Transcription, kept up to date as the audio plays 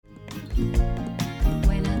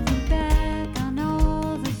When I think back on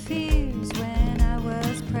all the fears when I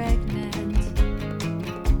was pregnant,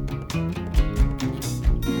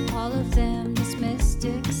 all of them dismissed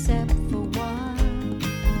except for one.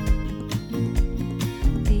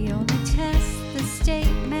 The only test the state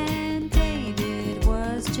mandated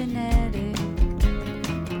was genetic.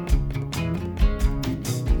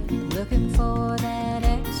 Looking for that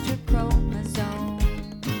extra chromosome.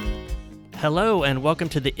 Hello and welcome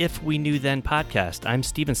to the If We Knew Then podcast. I'm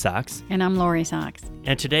Stephen Sachs, And I'm Lori Sachs.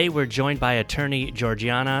 and today we're joined by attorney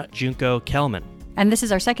Georgianna Junco-Kelman. And this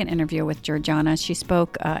is our second interview with Georgianna. She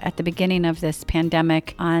spoke at the beginning of this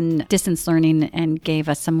pandemic on distance learning and gave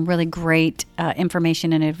us some really great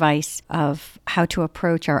information and advice of how to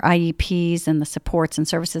approach our IEPs and the supports and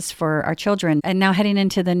services for our children. And now heading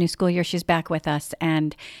into the new school year, she's back with us.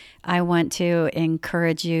 And I want to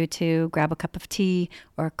encourage you to grab a cup of tea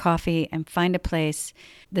or coffee and find a place.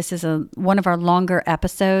 This is one of our longer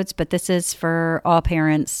episodes, but this is for all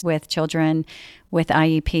parents with children with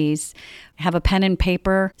IEPs. Have a pen and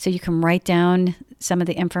paper so you can write down some of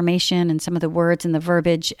the information and some of the words and the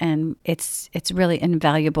verbiage, and it's really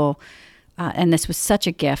invaluable. And this was such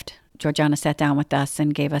a gift. Georgianna sat down with us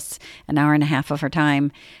and gave us an hour and a half of her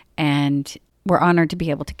time, and we're honored to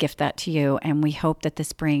be able to gift that to you, and we hope that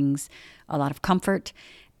this brings a lot of comfort,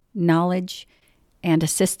 knowledge, and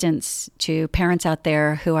assistance to parents out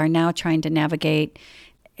there who are now trying to navigate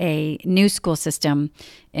a new school system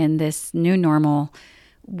in this new normal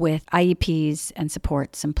with IEPs and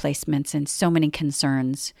supports and placements and so many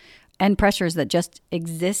concerns and pressures that just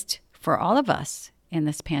exist for all of us in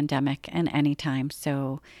this pandemic and anytime.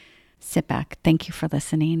 So sit back. Thank you for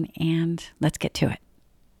listening, and let's get to it.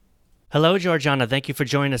 Hello, Georgianna. Thank you for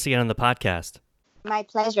joining us again on the podcast. My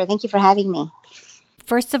pleasure. Thank you for having me.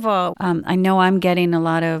 First of all, I know I'm getting a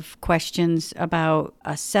lot of questions about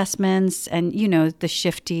assessments and, the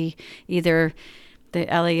shifty, either the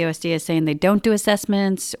LAUSD is saying they don't do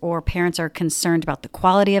assessments or parents are concerned about the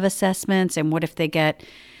quality of assessments. And what if they get,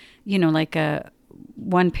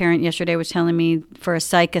 one parent yesterday was telling me for a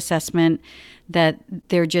psych assessment that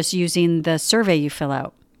they're just using the survey you fill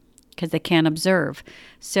out because they can't observe.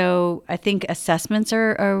 So I think assessments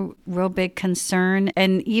are a real big concern,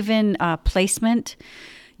 and even placement,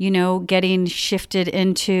 getting shifted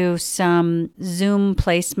into some Zoom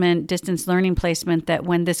placement, distance learning placement, that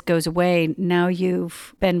when this goes away, now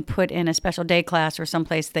you've been put in a special day class or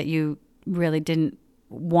someplace that you really didn't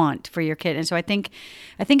want for your kid. And so I think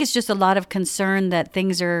it's just a lot of concern that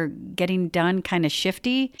things are getting done kind of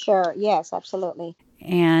shifty. Sure. Yes, absolutely.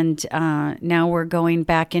 And now we're going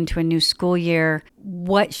back into a new school year.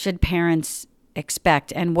 What should parents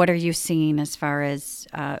expect? And what are you seeing as far as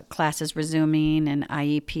classes resuming and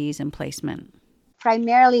IEPs and placement?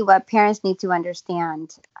 Primarily what parents need to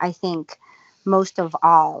understand, I think, most of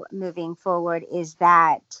all moving forward, is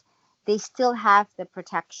that they still have the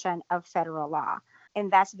protection of federal law. And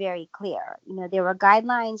that's very clear. There were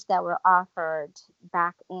guidelines that were offered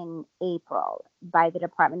back in April by the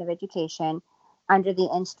Department of Education under the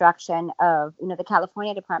instruction of, the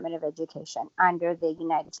California Department of Education, under the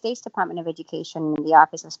United States Department of Education and the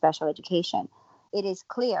Office of Special Education. It is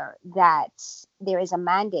clear that there is a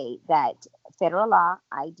mandate that federal law,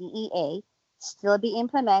 IDEA, still be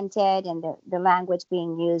implemented, and the language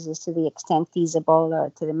being used is to the extent feasible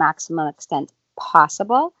or to the maximum extent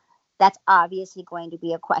possible. That's obviously going to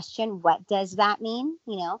be a question. What does that mean?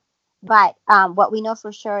 But what we know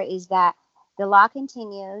for sure is that the law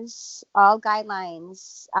continues. All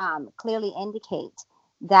guidelines clearly indicate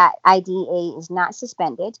that IDEA is not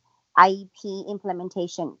suspended. IEP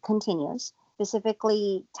implementation continues.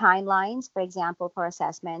 Specifically, timelines, for example, for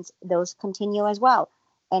assessments, those continue as well.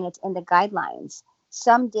 And it's in the guidelines.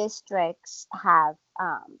 Some districts have,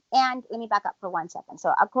 and let me back up for 1 second.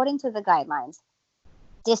 So according to the guidelines,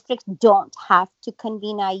 districts don't have to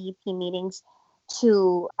convene IEP meetings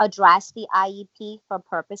to address the IEP for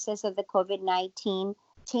purposes of the COVID-19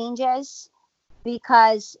 changes,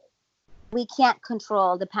 because we can't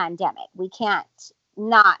control the pandemic. We can't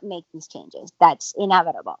not make these changes. That's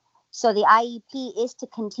inevitable. So the IEP is to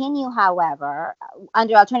continue, however,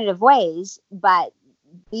 under alternative ways, but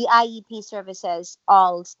the IEP services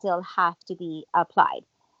all still have to be applied.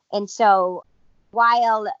 And so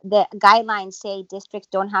while the guidelines say districts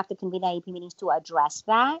don't have to convene IEP meetings to address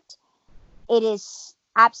that, it is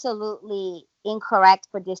absolutely incorrect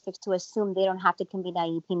for districts to assume they don't have to convene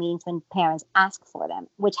IEP meetings when parents ask for them,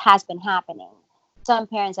 which has been happening. Some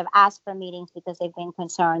parents have asked for meetings because they've been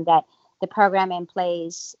concerned that the program in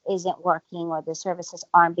place isn't working or the services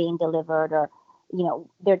aren't being delivered, or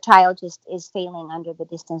their child just is failing under the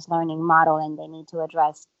distance learning model and they need to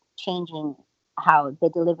address changing how the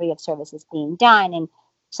delivery of service is being done. And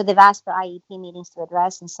so they've asked for IEP meetings to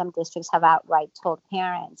address, and some districts have outright told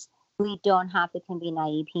parents, we don't have to convene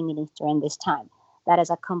IEP meetings during this time. That is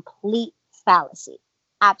a complete fallacy.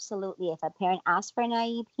 Absolutely. If a parent asks for an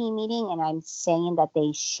IEP meeting, and I'm saying that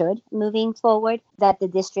they should moving forward, that the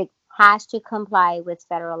district has to comply with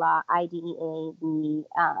federal law, IDEA, the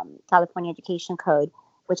California Education Code,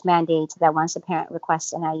 which mandates that once a parent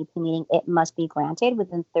requests an IEP meeting, it must be granted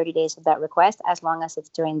within 30 days of that request, as long as it's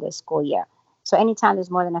during the school year. So anytime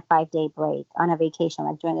there's more than a 5-day break on a vacation,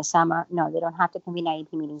 like during the summer, no, they don't have to convene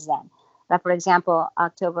IEP meetings then. But for example,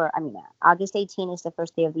 August 18 is the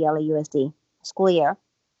first day of the LAUSD school year.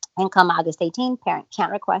 And come August 18, parent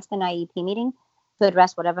can't request an IEP meeting to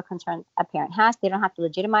address whatever concerns a parent has. They don't have to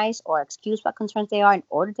legitimize or excuse what concerns they are in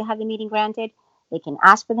order to have the meeting granted. They can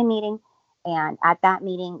ask for the meeting, and at that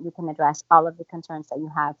meeting, you can address all of the concerns that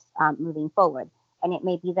you have moving forward. And it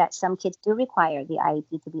may be that some kids do require the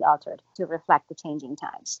IEP to be altered to reflect the changing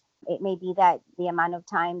times. It may be that the amount of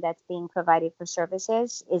time that's being provided for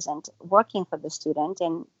services isn't working for the student,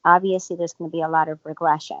 and obviously there's going to be a lot of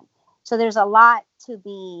regression. So there's a lot to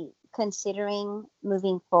be considering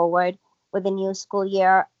moving forward with the new school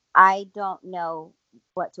year. I don't know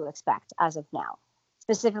what to expect as of now.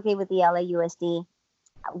 Specifically with the LAUSD,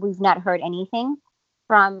 we've not heard anything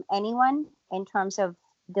from anyone in terms of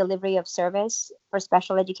delivery of service for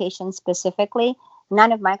special education specifically.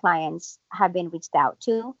 None of my clients have been reached out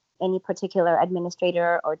to, any particular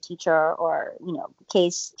administrator or teacher or,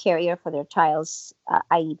 case carrier for their child's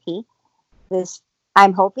IEP.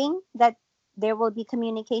 I'm hoping that there will be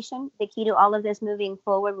communication. The key to all of this moving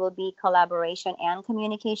forward will be collaboration and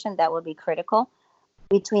communication. That will be critical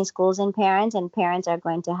between schools and parents are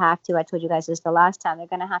going to have to, I told you guys this the last time, they're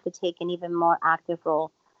going to have to take an even more active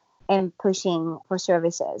role in pushing for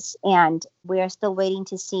services. And we are still waiting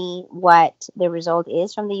to see what the result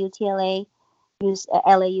is from the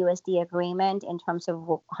LAUSD agreement in terms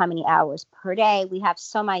of how many hours per day. We have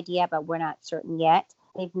some idea, but we're not certain yet.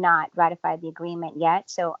 They've not ratified the agreement yet,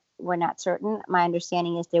 so we're not certain. My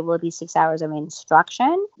understanding is there will be 6 hours of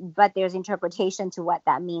instruction, but there's interpretation to what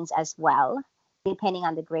that means as well, depending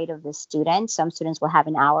on the grade of the student. Some students will have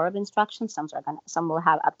an hour of instruction. Some will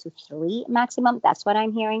have up to 3 maximum. That's what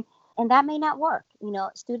I'm hearing. And that may not work.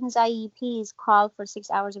 Students' IEPs call for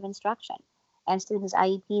 6 hours of instruction, and students'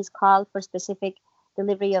 IEPs call for specific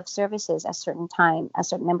delivery of services a certain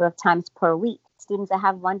number of times per week. Students that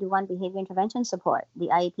have one-to-one behavior intervention support, the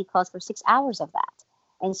IEP calls for 6 hours of that.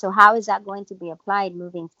 And so how is that going to be applied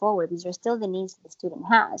moving forward? These are still the needs that the student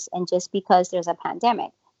has. And just because there's a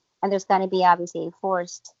pandemic and there's going to be obviously a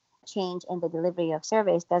forced change in the delivery of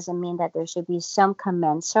service doesn't mean that there should be some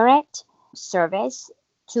commensurate service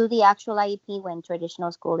to the actual IEP when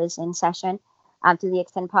traditional school is in session. To the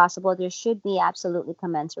extent possible, there should be absolutely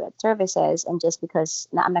commensurate services. And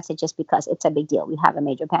I'm not saying just because it's a big deal. We have a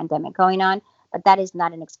major pandemic going on, but that is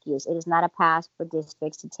not an excuse. It is not a pass for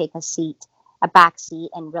districts to take a back seat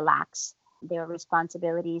and relax their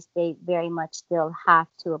responsibilities. They very much still have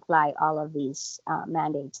to apply all of these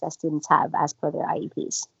mandates that students have as per their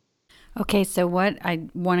IEPs. Okay, so what I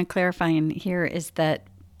want to clarify in here is that,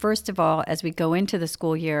 first of all, as we go into the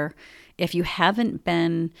school year, if you haven't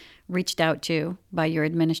been reached out to by your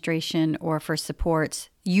administration or for supports,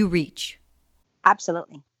 you reach.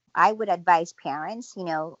 Absolutely. I would advise parents,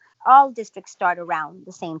 all districts start around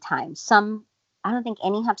the same time. Some, I don't think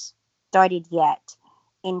any have started yet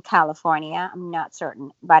in California. I'm not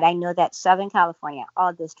certain, but I know that Southern California,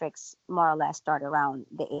 all districts more or less start around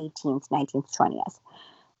the 18th, 19th, 20th.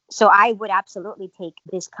 So I would absolutely take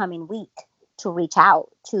this coming week to reach out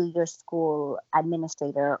to your school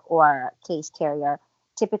administrator or case carrier.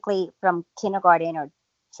 Typically from kindergarten or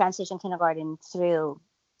transition kindergarten through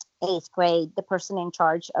 8th grade, the person in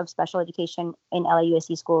charge of special education in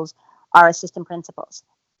LAUSD schools are assistant principals.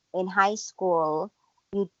 In high school,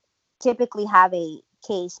 you typically have a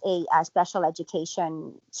special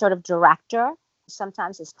education sort of director.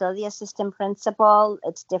 Sometimes it's still the assistant principal.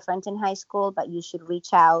 It's different in high school, but you should reach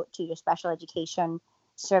out to your special education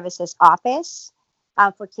services office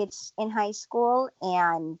for kids in high school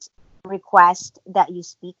and request that you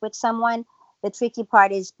speak with someone. The tricky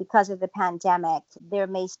part is because of the pandemic, there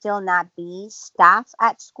may still not be staff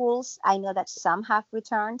at schools. I know that some have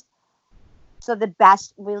returned. So the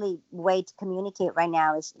best really way to communicate right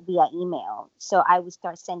now is via email. So I would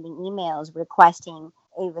start sending emails requesting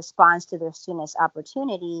a response to their soonest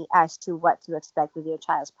opportunity as to what to expect with your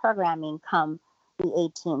child's programming come the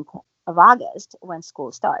 18th of August when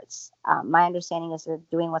school starts. My understanding is they're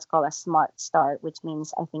doing what's called a smart start, which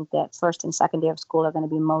means I think that first and second day of school are going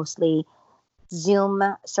to be mostly Zoom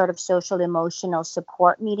sort of social emotional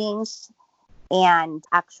support meetings, and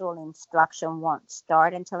actual instruction won't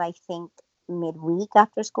start until I think midweek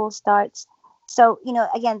after school starts. So,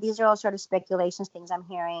 again, these are all sort of speculations, things I'm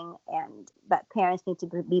hearing, but parents need to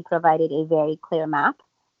be provided a very clear map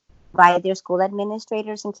by their school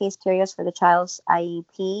administrators in case curious for the child's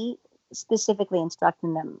IEP, specifically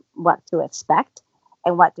instructing them what to expect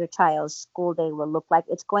and what their child's school day will look like.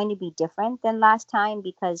 It's going to be different than last time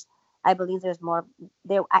because I believe there's more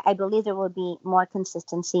there. I believe there will be more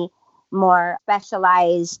consistency, more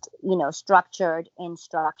specialized, structured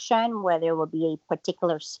instruction where there will be a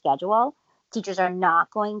particular schedule. Teachers are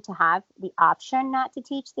not going to have the option not to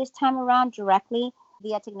teach this time around directly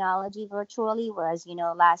via technology virtually, whereas,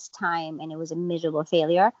 last time, and it was a miserable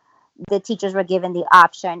failure, the teachers were given the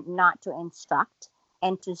option not to instruct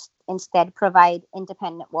and to instead provide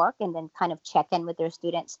independent work and then kind of check in with their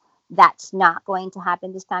students. That's not going to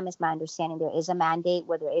happen this time, is my understanding. There is a mandate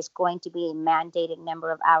where there is going to be a mandated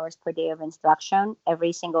number of hours per day of instruction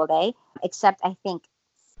every single day, except I think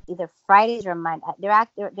either Fridays or Monday.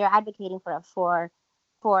 They're advocating for a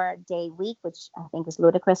four-day week, which I think is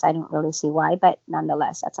ludicrous. I don't really see why, but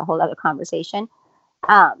nonetheless, that's a whole other conversation.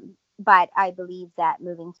 But I believe that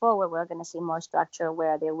moving forward, we're going to see more structure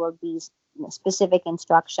where there will be specific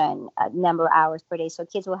instruction, number of hours per day. So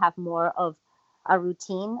kids will have more of a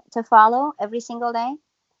routine to follow every single day.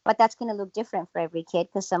 But that's going to look different for every kid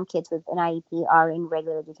because some kids with an IEP are in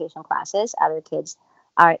regular education classes. Other kids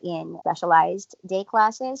are in specialized day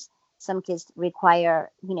classes. Some kids require,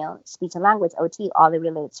 speech and language, OT, all the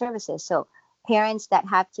related services. So parents that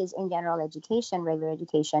have kids in general education, regular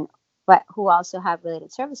education, but who also have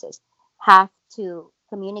related services, have to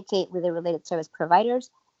communicate with the related service providers.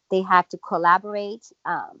 They have to collaborate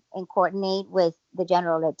and coordinate with the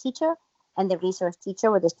general ed teacher and the resource teacher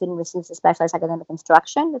where the student receives the specialized academic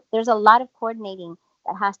instruction. There's a lot of coordinating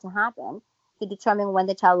that has to happen to determine when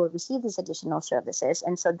the child will receive these additional services.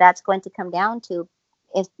 And so that's going to come down to,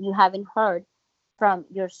 if you haven't heard from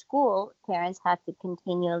your school, parents have to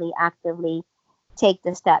continually actively take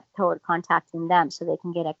the step toward contacting them so they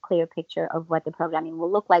can get a clear picture of what the programming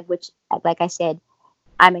will look like, which, like I said,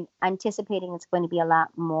 I'm anticipating it's going to be a lot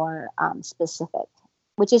more specific,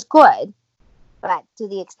 which is good. But to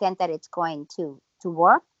the extent that it's going to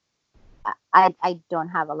work, I don't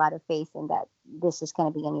have a lot of faith in that this is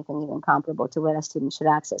going to be anything even comparable to what a student should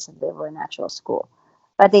access if they were in actual school.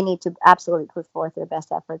 But they need to absolutely put forth their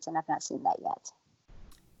best efforts, and I've not seen that yet.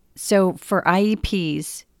 So for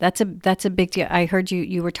IEPs, that's a big deal. I heard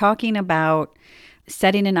you were talking about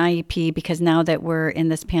setting an IEP because now that we're in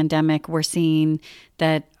this pandemic, we're seeing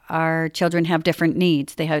that our children have different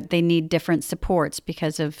needs. They need different supports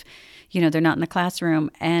because of, they're not in the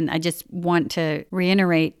classroom. And I just want to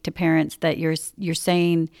reiterate to parents that you're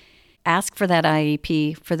saying ask for that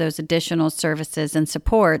IEP for those additional services and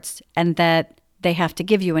supports, and that they have to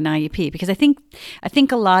give you an IEP, because I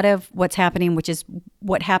think a lot of what's happening, which is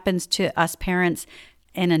what happens to us parents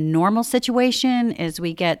in a normal situation, is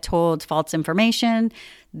we get told false information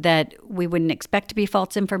that we wouldn't expect to be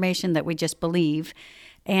false information, that we just believe,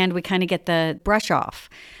 and we kind of get the brush off.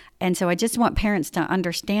 And so I just want parents to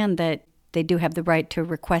understand that they do have the right to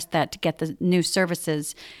request that to get the new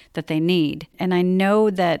services that they need. And I know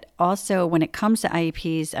that also when it comes to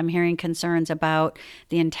IEPs, I'm hearing concerns about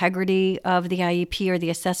the integrity of the IEP or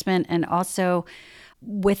the assessment. And also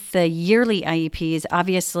with the yearly IEPs,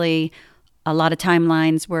 obviously a lot of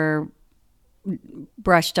timelines were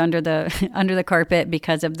brushed under the carpet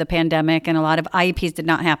because of the pandemic, and a lot of IEPs did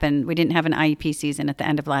not happen. We didn't have an IEP season at the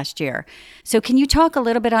end of last year. So can you talk a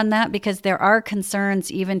little bit on that? Because there are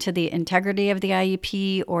concerns even to the integrity of the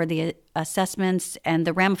IEP or the assessments and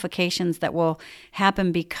the ramifications that will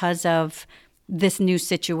happen because of this new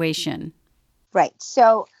situation. Right.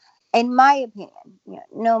 So in my opinion,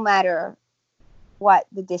 no matter what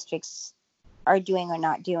the districts are doing or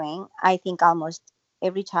not doing, I think almost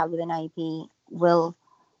every child with an IEP will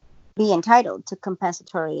be entitled to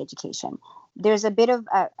compensatory education. There's a bit of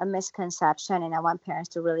a misconception, and I want parents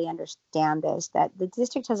to really understand this, that the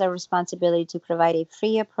district has a responsibility to provide a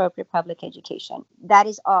free, appropriate public education. That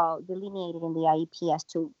is all delineated in the IEP as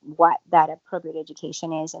to what that appropriate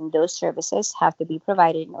education is, and those services have to be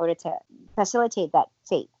provided in order to facilitate that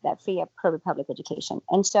free, appropriate public education.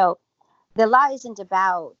 And so the law isn't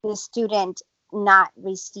about the student not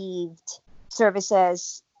received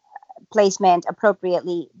services placement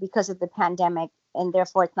appropriately because of the pandemic, and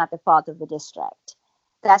therefore it's not the fault of the district.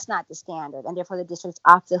 That's not the standard, and therefore the district's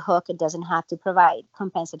off the hook. It doesn't have to provide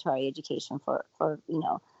compensatory education for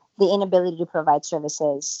the inability to provide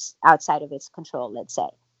services outside of its control, let's say.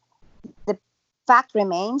 The Fact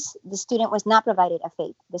remains, the student was not provided a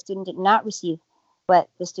FAPE. The student did not receive what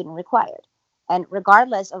the student required. And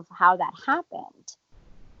regardless of how that happened,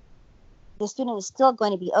 the student is still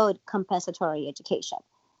going to be owed compensatory education.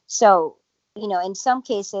 So, in some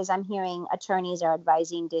cases, I'm hearing attorneys are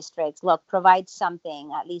advising districts, look, provide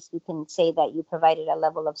something. At least you can say that you provided a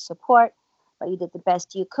level of support, but you did the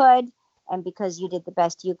best you could. And because you did the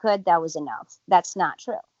best you could, that was enough. That's not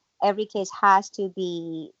true. Every case has to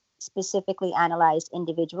be specifically analyzed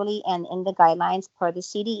individually. And in the guidelines per the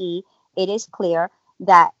CDE, it is clear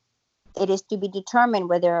that it is to be determined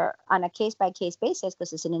whether on a case-by-case basis,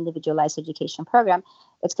 because it's an individualized education program,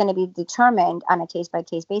 it's going to be determined on a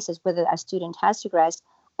case-by-case basis whether a student has regressed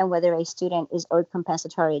and whether a student is owed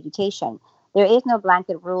compensatory education. There is no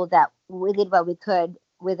blanket rule that we did what we could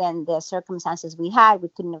within the circumstances we had. We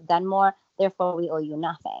couldn't have done more, therefore we owe you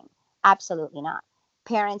nothing. Absolutely not.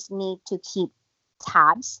 Parents need to keep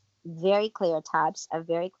tabs, very clear tabs, a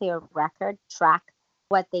very clear record, track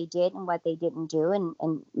what they did and what they didn't do, and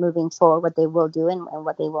moving forward, what they will do and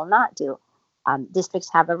what they will not do. Districts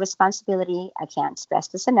have a responsibility, I can't stress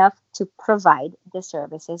this enough, to provide the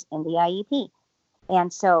services in the IEP.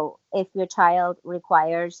 And so if your child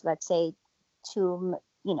requires, let's say,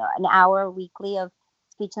 an hour weekly of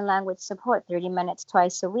speech and language support, 30 minutes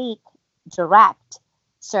twice a week, direct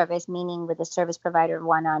service, meaning with the service provider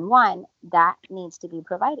one-on-one, that needs to be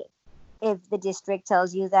provided. If the district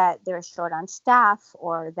tells you that they're short on staff,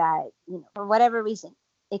 or that, for whatever reason,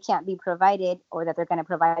 it can't be provided, or that they're going to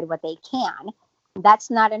provide what they can,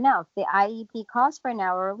 that's not enough. The IEP calls for an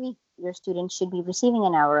hour a week. Your student should be receiving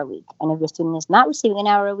an hour a week. And if your student is not receiving an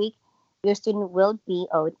hour a week, your student will be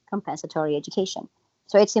owed compensatory education.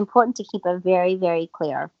 So it's important to keep a very, very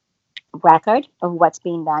clear record of what's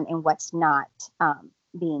being done and what's not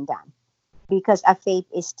being done, because a FAPE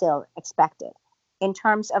is still expected. In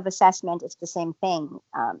terms of assessment, it's the same thing.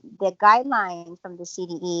 The guidelines from the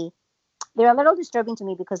CDE, they're a little disturbing to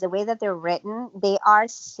me because the way that they're written, they are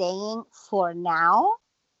saying for now,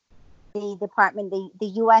 the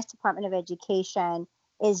U.S. Department of Education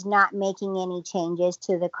is not making any changes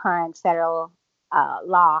to the current federal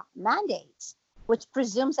law mandates, which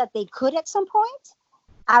presumes that they could at some point.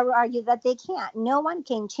 I would argue that they can't. No one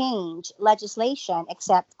can change legislation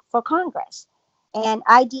except for Congress. And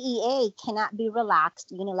IDEA cannot be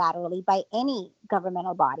relaxed unilaterally by any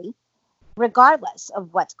governmental body, regardless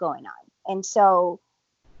of what's going on. And so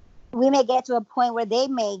we may get to a point where they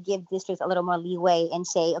may give districts a little more leeway and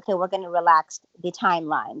say, okay, we're going to relax the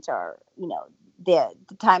timelines, or, the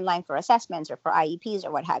timeline for assessments or for IEPs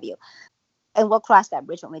or what have you. And we'll cross that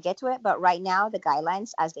bridge when we get to it. But right now, the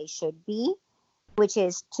guidelines, as they should be, which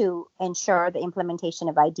is to ensure the implementation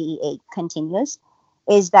of IDEA continues,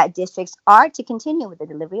 is that districts are to continue with the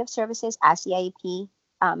delivery of services as the IEP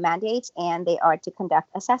mandates, and they are to conduct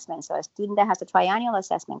assessments. So a student that has a triennial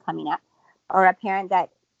assessment coming up, or a parent that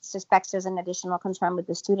suspects there's an additional concern with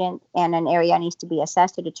the student and an area needs to be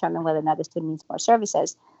assessed to determine whether or not the student needs more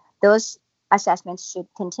services, those assessments should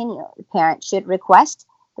continue. The parent should request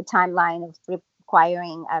the timeline of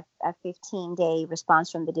requiring a 15-day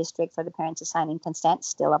response from the district for the parents assigning consent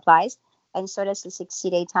still applies. And so does the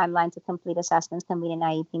 60-day timeline to complete assessments, convene an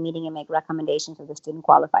IEP meeting, and make recommendations if the student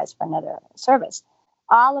qualifies for another service.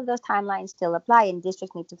 All of those timelines still apply, and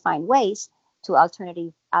districts need to find ways to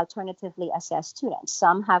alternatively assess students.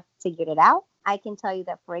 Some have figured it out. I can tell you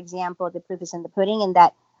that, for example, the proof is in the pudding, in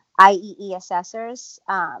that IEE assessors,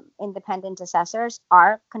 independent assessors,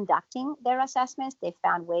 are conducting their assessments. They've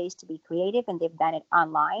found ways to be creative, and they've done it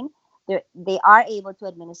online. They are able to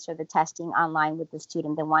administer the testing online with the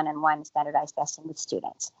student, the one-on-one standardized testing with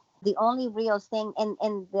students. The only real thing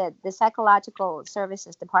in the psychological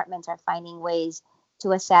services departments are finding ways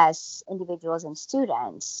to assess individuals and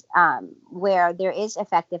students where there is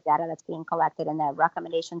effective data that's being collected, and that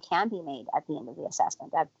recommendation can be made at the end of the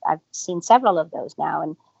assessment. I've seen several of those now,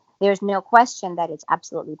 and there's no question that it's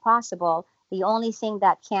absolutely possible. The only thing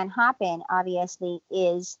that can happen, obviously,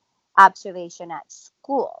 is observation at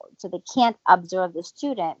school. So they can't observe the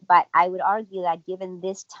student, but I would argue that given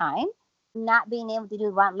this time, not being able to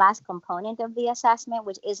do one last component of the assessment,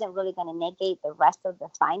 which isn't really going to negate the rest of the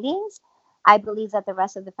findings, I believe that the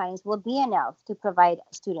rest of the findings will be enough to provide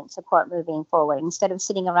student support moving forward. Instead of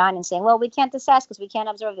sitting around and saying, well, we can't assess because we can't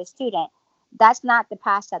observe the student, that's not the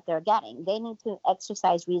pass that they're getting. They need to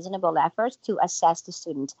exercise reasonable efforts to assess the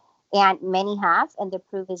student. And many have, and the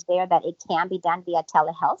proof is there that it can be done via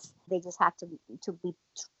telehealth. They just have to be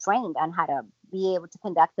trained on how to be able to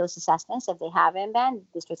conduct those assessments. If they haven't been,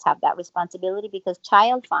 districts have that responsibility, because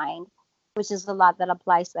Child Find, which is the law that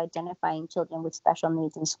applies to identifying children with special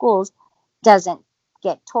needs in schools, doesn't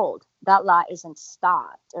get told. That law isn't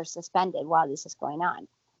stopped or suspended while this is going on.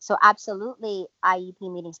 So absolutely, IEP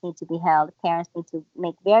meetings need to be held. Parents need to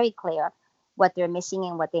make very clear what they're missing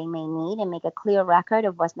and what they may need, and make a clear record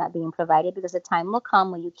of what's not being provided, because the time will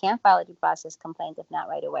come when you can't file a due process complaint, if not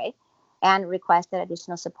right away, and request that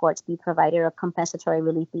additional supports be provided or compensatory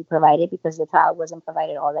relief be provided because the child wasn't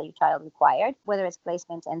provided all that your child required, whether it's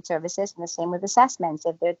placements and services. And the same with assessments.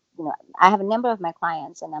 If they're, I have a number of my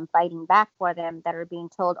clients, and I'm fighting back for them, that are being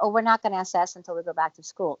told, oh, we're not going to assess until we go back to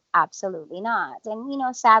school. Absolutely not.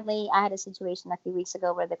 And, sadly, I had a situation a few weeks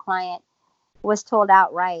ago where the client was told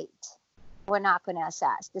outright, we're not going to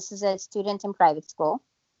assess. This is a student in private school,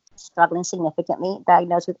 struggling significantly,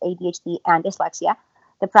 diagnosed with ADHD and dyslexia.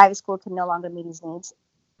 The private school could no longer meet his needs,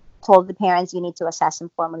 told the parents, you need to assess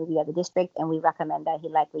him formally via the district, and we recommend that he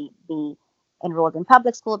likely be enrolled in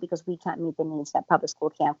public school because we can't meet the needs that public school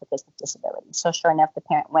can for kids with disabilities. So sure enough, the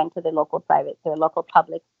parent went to their local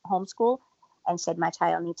public homeschool and said, my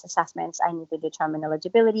child needs assessments. I need to determine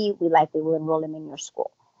eligibility. We likely will enroll him in your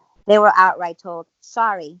school. They were outright told,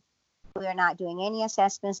 sorry, we are not doing any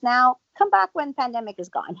assessments now. Come back when pandemic is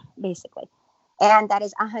gone, basically. And that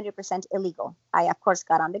is 100% illegal. I, of course,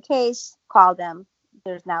 got on the case, called them.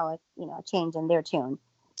 There's now a change in their tune.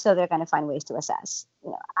 So they're going to find ways to assess.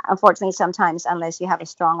 Unfortunately, sometimes, unless you have a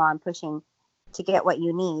strong arm pushing to get what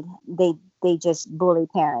you need, they just bully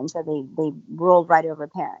parents, or they roll right over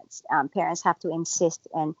parents. Parents have to insist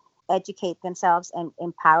and educate themselves and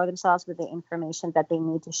empower themselves with the information that they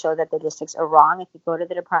need to show that the districts are wrong. If you go to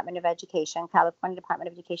the Department of Education, California Department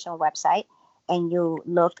of Education website, and you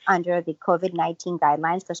look under the COVID-19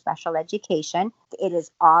 guidelines for special education, it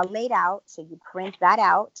is all laid out. So you print that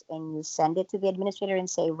out and you send it to the administrator and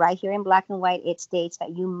say, right here in black and white, it states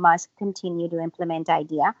that you must continue to implement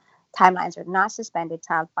IDEA. Timelines are not suspended.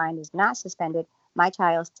 Child find is not suspended. My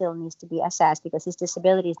child still needs to be assessed because his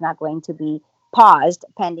disability is not going to be paused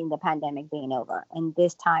pending the pandemic being over. And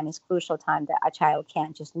this time is crucial time that a child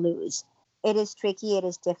can't just lose. It is tricky. It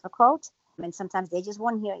is difficult. And sometimes they just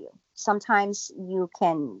won't hear you. Sometimes you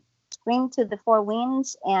can scream to the four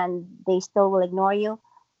winds and they still will ignore you.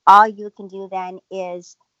 All you can do then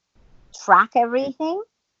is track everything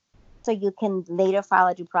so you can later file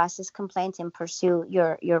a due process complaint and pursue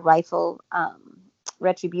your rightful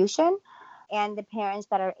retribution. And the parents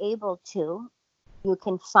that are able to, you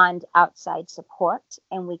can fund outside support,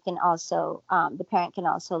 and we can also, the parent can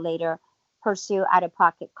also later pursue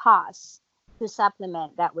out-of-pocket costs to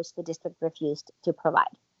supplement that which the district refused to provide.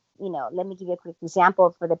 Let me give you a quick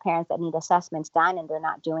example for the parents that need assessments done and they're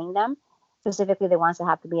not doing them, specifically the ones that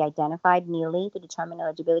have to be identified newly to determine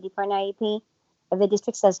eligibility for an IEP. If the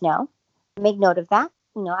district says no, make note of that.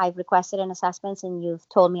 I've requested an assessment and you've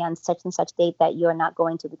told me on such and such date that you're not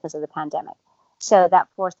going to because of the pandemic. So that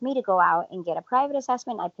forced me to go out and get a private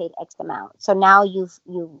assessment. I paid X amount. So now you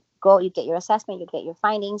get your assessment, you get your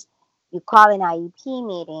findings, you call an IEP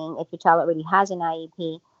meeting if your child already has an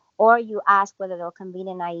IEP, or you ask whether they'll convene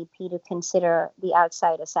an IEP to consider the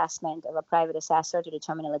outside assessment of a private assessor to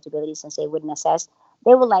determine eligibility since they wouldn't assess.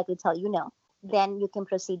 They will likely tell you no. Then you can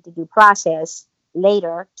proceed to due process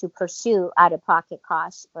later to pursue out-of-pocket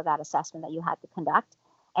costs for that assessment that you had to conduct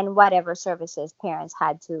and whatever services parents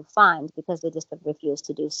had to fund because the district refused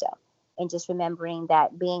to do so. And just remembering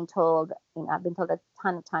that being told, I've been told a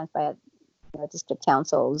ton of times by district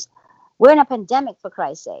councils, we're in a pandemic, for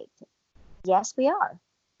Christ's sake. Yes, we are.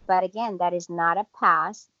 But again, that is not a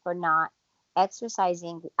pass for not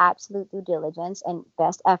exercising the absolute due diligence and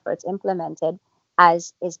best efforts implemented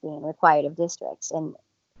as is being required of districts. And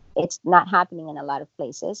it's not happening in a lot of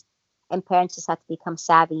places. And parents just have to become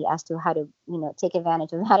savvy as to how to, take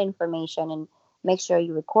advantage of that information and make sure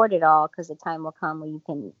you record it all, because the time will come where you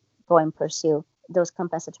can go and pursue those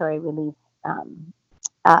compensatory relief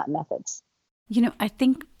methods. I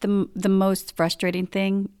think the most frustrating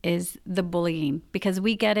thing is the bullying, because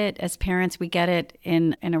we get it as parents, we get it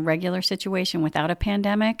in a regular situation without a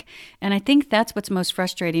pandemic. And I think that's what's most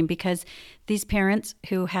frustrating, because these parents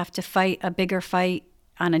who have to fight a bigger fight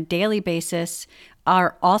on a daily basis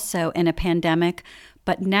are also in a pandemic.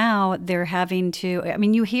 But now they're having to,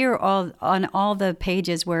 you hear on all the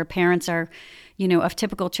pages where parents are, of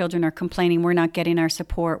typical children are complaining, we're not getting our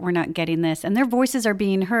support, we're not getting this, and their voices are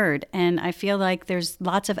being heard. And I feel like there's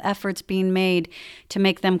lots of efforts being made to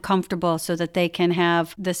make them comfortable so that they can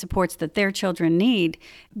have the supports that their children need.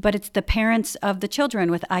 But it's the parents of the children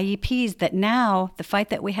with IEPs that now, the fight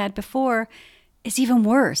that we had before, is even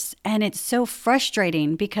worse. And it's so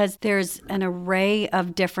frustrating because there's an array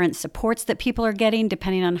of different supports that people are getting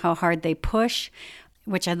depending on how hard they push.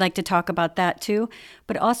 which I'd like to talk about that too.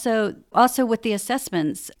 But also with the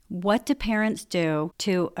assessments, what do parents do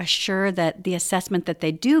to assure that the assessment that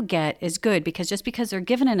they do get is good? Because just because they're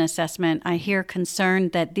given an assessment, I hear concern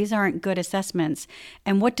that these aren't good assessments.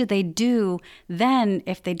 And what do they do then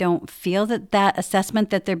if they don't feel that that assessment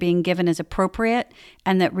that they're being given is appropriate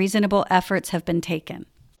and that reasonable efforts have been taken?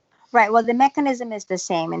 Right. Well, the mechanism is the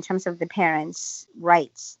same in terms of the parents'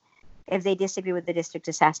 rights. If they disagree with the district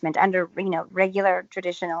assessment under, regular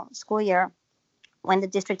traditional school year, when the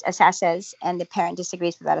district assesses and the parent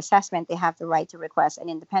disagrees with that assessment, they have the right to request an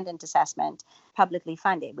independent assessment publicly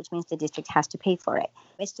funded, which means the district has to pay for it.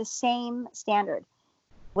 It's the same standard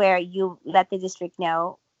where you let the district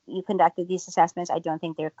know you conducted these assessments. I don't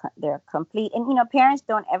think they're complete. And, parents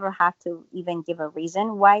don't ever have to even give a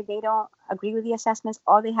reason why they don't agree with the assessments.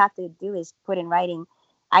 All they have to do is put in writing,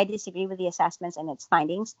 I disagree with the assessments and its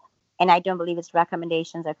findings, and I don't believe its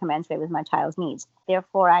recommendations are commensurate with my child's needs.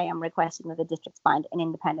 Therefore, I am requesting that the district fund an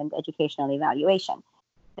independent educational evaluation.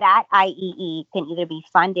 That IEE can either be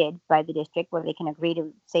funded by the district, where they can agree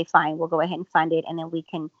to say, fine, we'll go ahead and fund it, and then we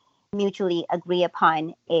can mutually agree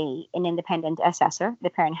upon an independent assessor. The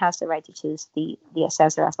parent has the right to choose the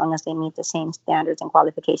assessor as long as they meet the same standards and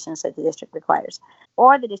qualifications that the district requires.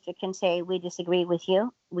 Or the district can say, we disagree with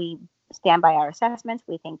you. We stand by our assessments.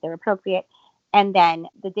 We think they're appropriate. And then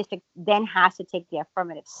the district then has to take the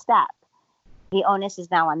affirmative step. The onus is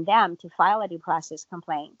now on them to file a due process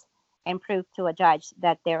complaint and prove to a judge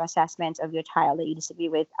that their assessments of your child that you disagree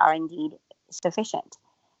with are indeed sufficient.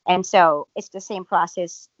 And so it's the same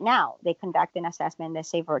process now. They conduct an assessment, they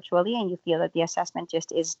say virtually, and you feel that the assessment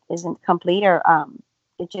just isn't complete, or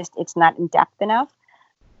it's not in depth enough.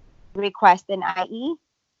 Request an IE,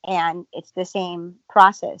 and it's the same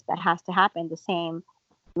process that has to happen. The same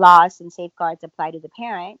laws and safeguards apply to the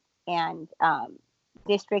parent, and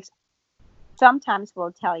districts sometimes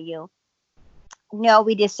will tell you, no,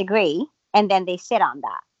 we disagree, and then they sit on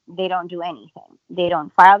that. They don't do anything. They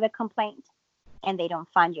don't file the complaint, and they don't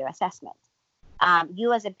fund your assessment.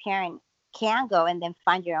 You as a parent can go and then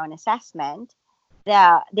fund your own assessment.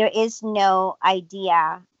 There is no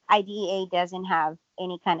idea. IDEA doesn't have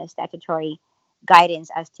any kind of statutory guidance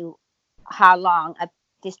as to how long a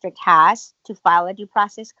district has to file a due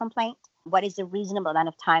process complaint. What is the reasonable amount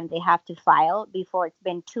of time they have to file before it's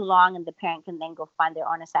been too long, and the parent can then go fund their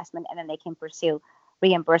own assessment, and then they can pursue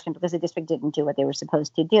reimbursement because the district didn't do what they were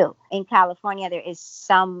supposed to do. In California, there is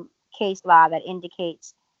some case law that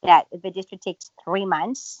indicates that if the district takes 3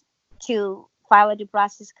 months to file a due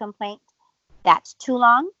process complaint, that's too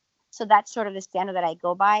long. So that's sort of the standard that I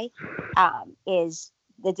go by, is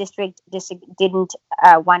the district didn't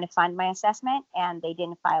want to fund my assessment, and they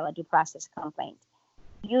didn't file a due process complaint.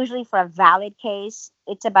 Usually for a valid case,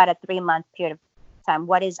 it's about a 3-month period of time.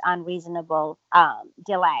 What is unreasonable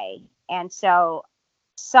delay? And so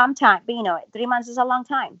sometimes, 3 months is a long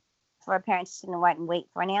time for a parent to sit and wait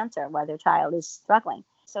for an answer while their child is struggling.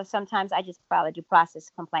 So sometimes I just file a due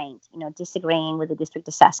process complaint, disagreeing with the district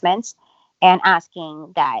assessments and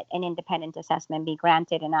asking that an independent assessment be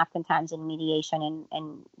granted. And oftentimes in mediation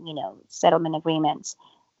and settlement agreements,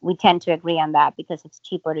 we tend to agree on that because it's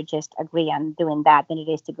cheaper to just agree on doing that than it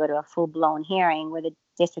is to go to a full-blown hearing where the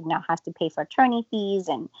district now has to pay for attorney fees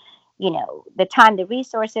and, the time, the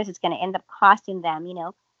resources. It's going to end up costing them,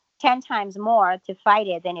 10 times more to fight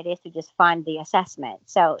it than it is to just fund the assessment.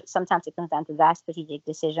 So sometimes it comes down to that strategic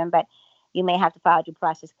decision, but you may have to file a due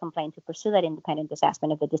process complaint to pursue that independent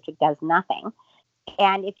assessment if the district does nothing.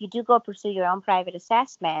 And if you do go pursue your own private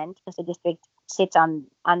assessment, because the district sits on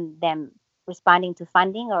them responding to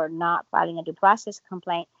funding or not filing a due process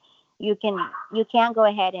complaint, you can go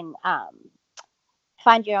ahead and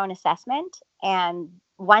fund your own assessment. And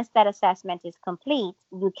once that assessment is complete,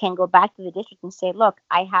 you can go back to the district and say, look,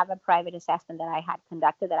 I have a private assessment that I had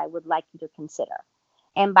conducted that I would like you to consider.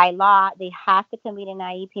 And by law, they have to convene an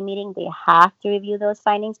IEP meeting. They have to review those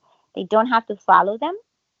findings. They don't have to follow them,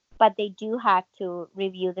 but they do have to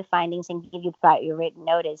review the findings and give you your written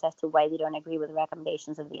notice as to why they don't agree with the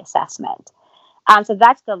recommendations of the assessment. So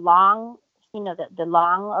that's the long, the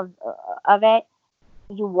long of it.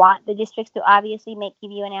 You want the districts to obviously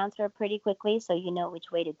give you an answer pretty quickly so you know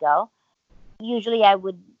which way to go. Usually I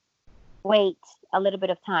would wait a little bit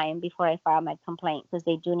of time before I file my complaint because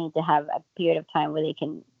they do need to have a period of time where they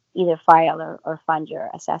can either file or fund your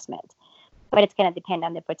assessment. But it's going to depend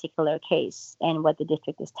on the particular case and what the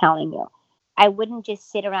district is telling you. I wouldn't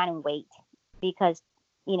just sit around and wait because,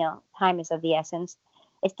 time is of the essence.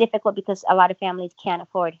 It's difficult because a lot of families can't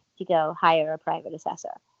afford to go hire a private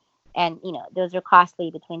assessor. And, those are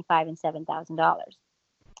costly between $5,000 and $7,000.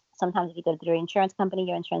 Sometimes if you go to your insurance company,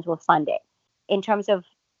 your insurance will fund it. in terms of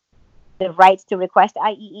the rights to request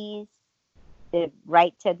IEEs, the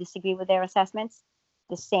right to disagree with their assessments,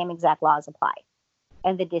 the same exact laws apply.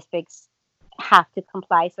 And the districts have to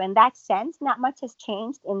comply. So in that sense, not much has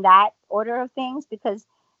changed in that order of things because,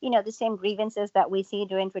 the same grievances that we see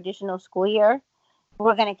during traditional school year,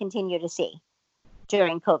 we're going to continue to see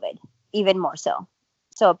during COVID, even more so.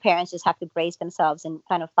 So parents just have to brace themselves and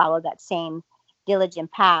kind of follow that same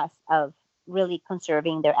diligent path of really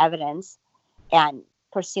conserving their evidence and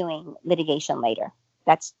pursuing litigation later.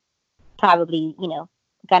 That's probably,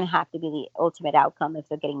 going to have to be the ultimate outcome if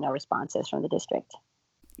they're getting no responses from the district.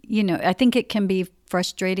 I think it can be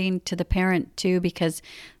frustrating to the parent too, because,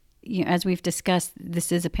 as we've discussed,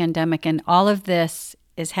 this is a pandemic and all of this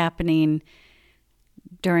is happening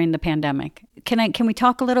during the pandemic. Can we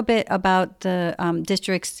talk a little bit about the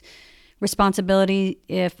district's responsibility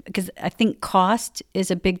because I think cost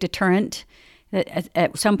is a big deterrent.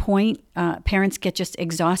 At some point, parents get just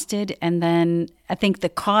exhausted, and then I think the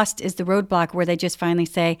cost is the roadblock where they just finally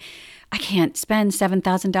say, I can't spend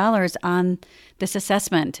 $7,000 on this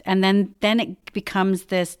assessment. And then it becomes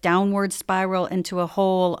this downward spiral into a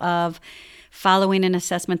hole of following an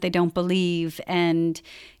assessment they don't believe, and,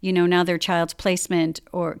 now their child's placement.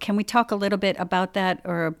 Or can we talk a little bit about that,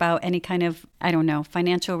 or about any kind of,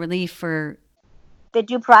 financial relief for... The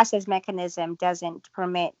due process mechanism doesn't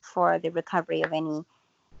permit for the recovery of any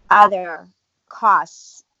other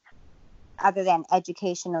costs other than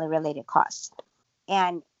educationally related costs.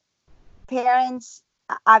 And parents,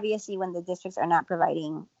 obviously, when the districts are not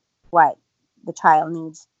providing what the child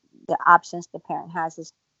needs, the options the parent has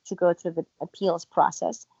is to go through the appeals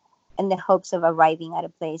process in the hopes of arriving at a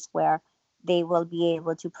place where they will be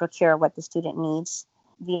able to procure what the student needs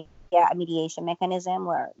via a mediation mechanism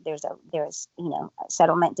where there's a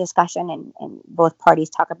settlement discussion and both parties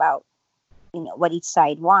talk about what each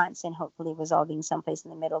side wants and hopefully resolving someplace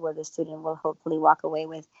in the middle where the student will hopefully walk away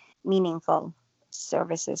with meaningful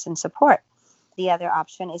services and support. The other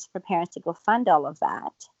option is for parents to go fund all of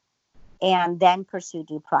that and then pursue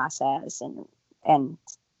due process and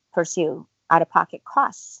pursue out-of-pocket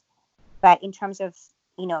costs. But in terms of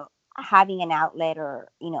having an outlet or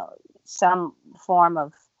some form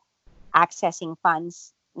of accessing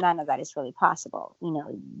funds, none of that is really possible.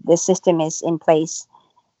 The system is in place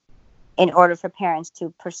in order for parents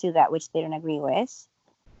to pursue that which they don't agree with.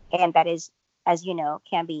 And that is, as you know,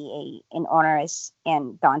 can be an onerous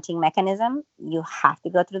and daunting mechanism. You have to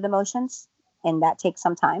go through the motions, and that takes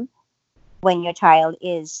some time. When your child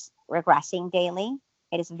is regressing daily,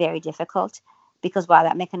 it is very difficult because while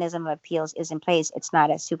that mechanism of appeals is in place, it's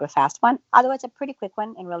not a super fast one, although it's a pretty quick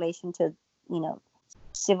one in relation to,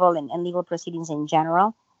 civil and legal proceedings in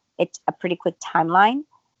general. It's a pretty quick timeline.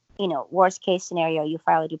 Worst case scenario, you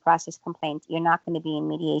file a due process complaint, you're not going to be in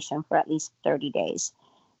mediation for at least 30 days.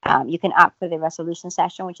 You can opt for the resolution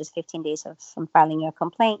session, which is 15 days from filing your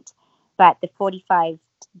complaint, but the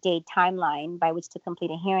 45-day timeline by which to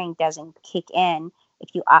complete a hearing doesn't kick in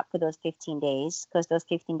if you opt for those 15 days, because those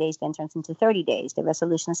 15 days then turns into 30 days. The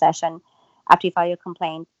resolution session, after you file your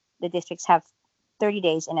complaint, the districts have 30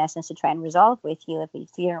 days in essence to try and resolve with you. If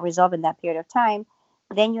you don't resolve in that period of time,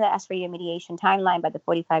 then you ask for your mediation timeline, but the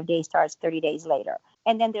 45 days starts 30 days later.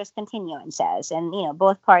 And then there's continuances, and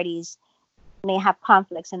both parties may have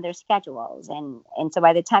conflicts in their schedules. And so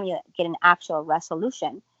by the time you get an actual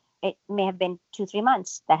resolution, it may have been 2-3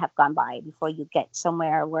 months that have gone by before you get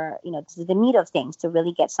somewhere where, this is the meat of things to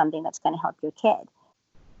really get something that's going to help your kid.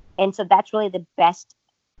 And so that's really the best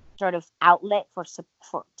sort of outlet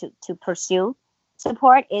to pursue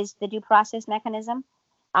support is the due process mechanism.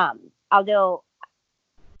 Although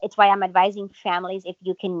it's why I'm advising families, if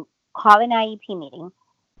you can call an IEP meeting,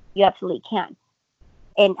 you absolutely can.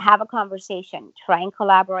 And have a conversation, try and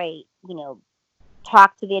collaborate,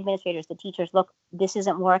 talk to the administrators, the teachers. Look, this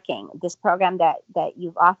isn't working. This program that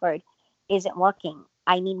you've offered isn't working.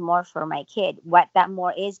 I need more for my kid. What that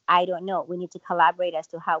more is, I don't know. We need to collaborate as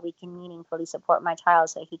to how we can meaningfully support my child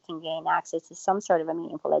so he can gain access to some sort of a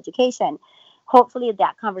meaningful education. Hopefully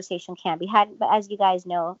that conversation can be had. But as you guys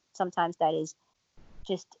know, sometimes that is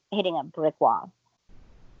just hitting a brick wall.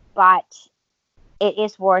 But it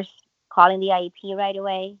is worth calling the IEP right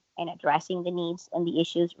away and addressing the needs and the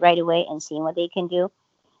issues right away and seeing what they can do.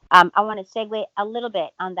 I want to segue a little bit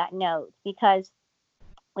on that note, because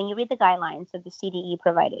when you read the guidelines that the CDE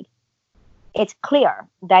provided, it's clear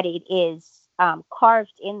that it is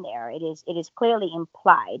carved in there. It is clearly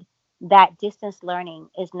implied that distance learning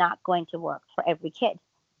is not going to work for every kid,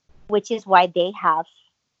 which is why they have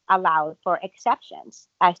allowed for exceptions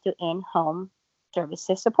as to in-home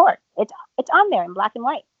services support. It's on there in black and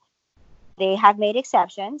white. They have made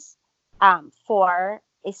exceptions for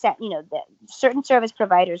the certain service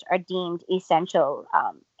providers are deemed essential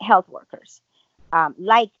health workers,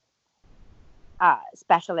 like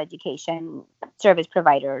special education service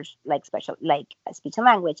providers, like speech and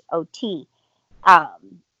language, OT,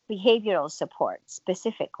 behavioral support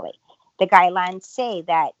specifically. The guidelines say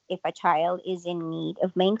that if a child is in need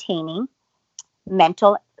of maintaining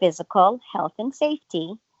mental, physical health and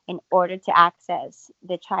safety in order to access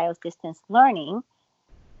the child's distance learning,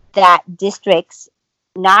 that districts,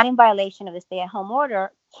 not in violation of the stay at home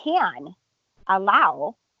order, can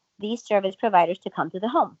allow these service providers to come to the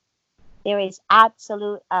home. There is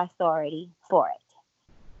absolute authority for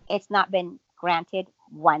it. It's not been granted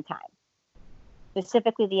one time.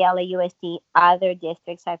 Specifically, the LAUSD, other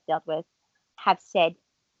districts I've dealt with have said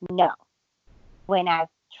no. When I've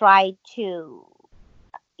tried to,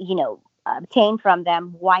 obtain from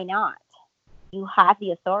them, why not? You have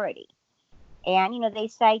the authority. And, they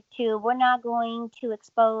cite too, we're not going to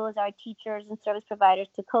expose our teachers and service providers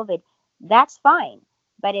to COVID. That's fine.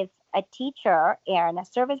 But if a teacher and a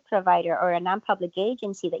service provider or a non-public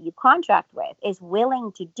agency that you contract with is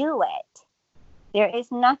willing to do it, there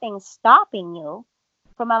is nothing stopping you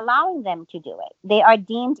from allowing them to do it. They are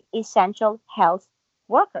deemed essential health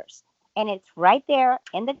workers. And it's right there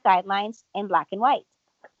in the guidelines in black and white.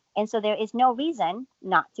 And so there is no reason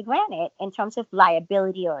not to grant it in terms of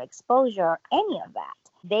liability or exposure or any of that.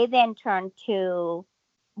 They then turn to,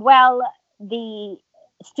 well, the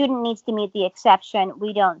student needs to meet the exception.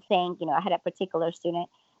 We don't think, I had a particular student,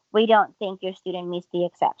 we don't think your student meets the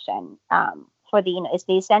exception it's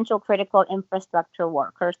the essential critical infrastructure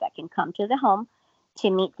workers that can come to the home to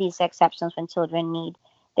meet these exceptions when children need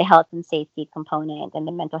the health and safety component and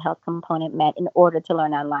the mental health component met in order to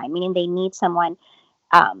learn online, meaning they need someone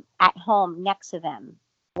at home next to them,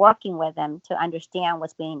 working with them to understand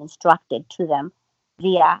what's being instructed to them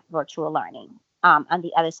via virtual learning on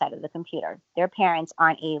the other side of the computer. Their parents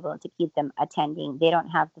aren't able to keep them attending. They don't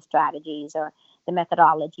have the strategies or the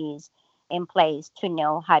methodologies in place to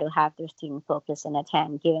know how to have their student focus and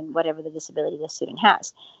attend, given whatever the disability the student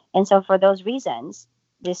has. And so for those reasons,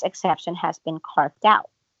 this exception has been carved out.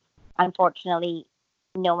 Unfortunately,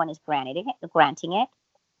 no one is granting it.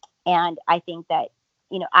 And I think that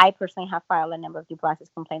I personally have filed a number of due process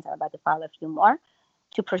complaints. I'm about to file a few more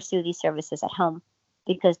to pursue these services at home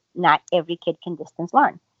because not every kid can distance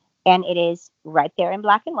learn. And it is right there in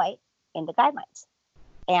black and white in the guidelines.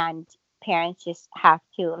 And parents just have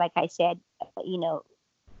to, like I said,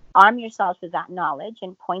 arm yourselves with that knowledge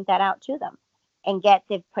and point that out to them and get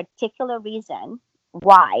the particular reason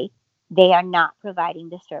why they are not providing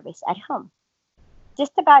the service at home.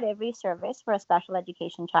 Just about every service for a special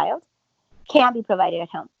education child can be provided at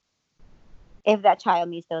home if that child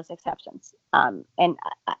meets those exceptions. And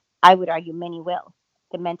I would argue many will.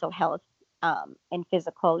 The mental health and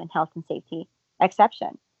physical and health and safety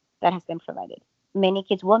exception that has been provided. Many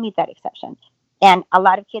kids will meet that exception. And a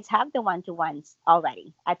lot of kids have the one-to-ones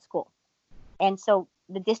already at school. And so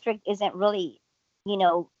the district isn't really,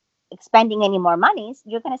 expending any more monies.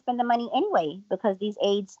 You're going to spend the money anyway because these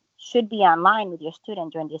aids should be online with your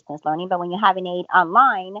student during distance learning. But when you have an aid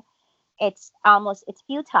online, it's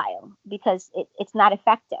futile because it's not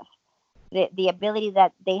effective. The ability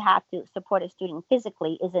that they have to support a student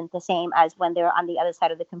physically isn't the same as when they're on the other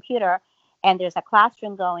side of the computer and there's a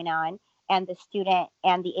classroom going on and the student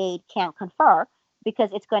and the aide can't confer because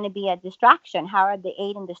it's going to be a distraction. How are the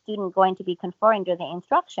aide and the student going to be conferring during the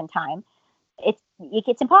instruction time?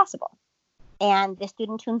 It's impossible. And the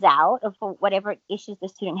student tunes out or for whatever issues the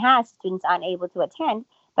student has, the student's unable to attend.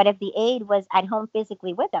 But if the aide was at home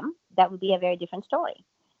physically with them, that would be a very different story.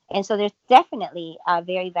 And so there's definitely a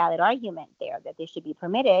very valid argument there that they should be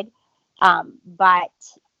permitted. But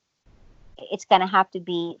it's going to have to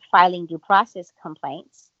be filing due process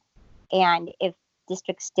complaints. And if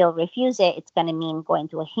districts still refuse it, it's going to mean going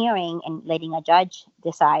to a hearing and letting a judge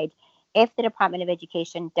decide if the Department of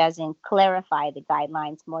Education doesn't clarify the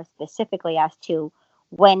guidelines more specifically as to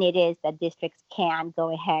when it is that districts can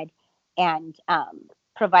go ahead and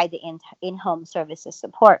provide the in-home services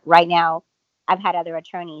support. Right now, I've had other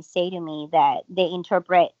attorneys say to me that they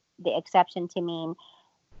interpret the exception to mean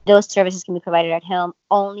those services can be provided at home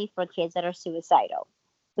only for kids that are suicidal,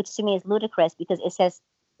 which to me is ludicrous because it says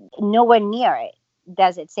nowhere near it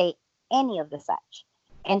does it say any of the such.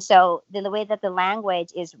 And so the way that the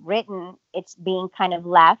language is written, it's being kind of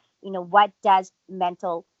left, what does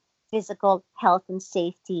mental, physical health and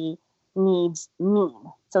safety needs mean?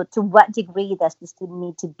 So to what degree does the student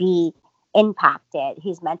need to be impacted,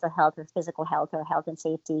 his mental health or physical health or health and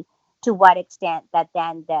safety, to what extent that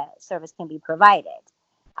then the service can be provided?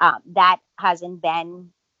 That hasn't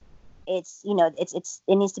been it's,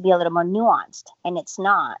 it needs to be a little more nuanced, and it's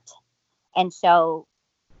not. And so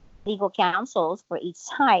legal counsels for each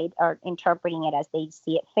side are interpreting it as they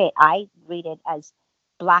see it fit. I read it as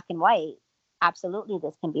black and white. Absolutely,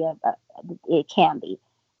 this can be it can be.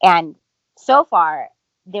 And so far,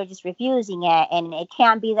 they're just refusing it. And it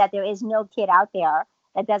can be that there is no kid out there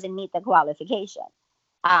that doesn't meet the qualification.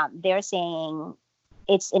 They're saying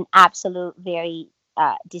it's an absolute, very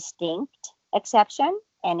distinct exception,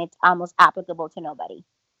 and it's almost applicable to nobody,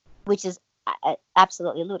 which is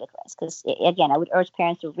absolutely ludicrous. Because again, I would urge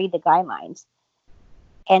parents to read the guidelines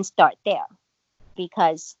and start there,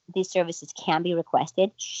 because these services can be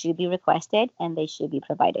requested, should be requested, and they should be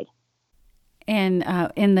provided. And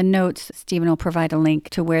in the notes, Stephen will provide a link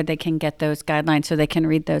to where they can get those guidelines so they can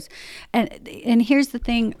read those. And here's the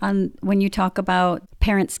thing, on when you talk about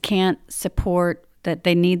parents can't support that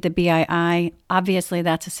they need the BII, obviously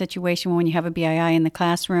that's a situation when you have a BII in the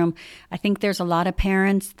classroom. I think there's a lot of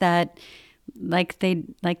parents that, like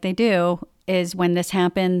they do, is when this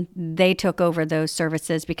happened, they took over those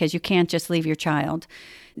services, because you can't just leave your child.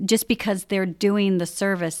 Just because they're doing the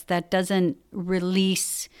service, that doesn't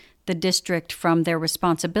release the district from their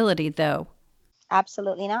responsibility, though.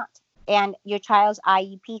 Absolutely not. And your child's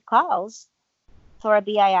IEP calls for a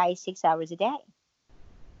BII 6 hours a day.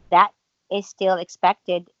 That is still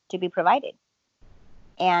expected to be provided.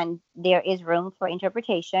 And there is room for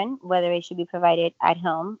interpretation, whether it should be provided at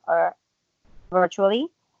home or virtually,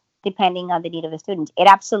 depending on the need of the student. It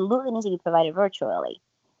absolutely needs to be provided virtually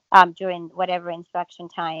during whatever instruction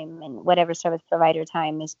time and whatever service provider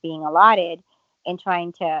time is being allotted, in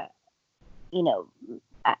trying to,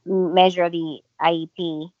 measure the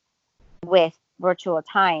IEP with virtual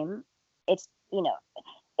time. It's,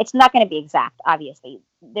 it's not going to be exact, obviously.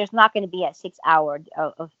 There's not going to be a 6 hour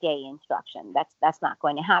of day instruction. That's not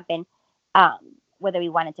going to happen, whether we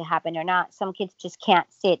want it to happen or not. Some kids just can't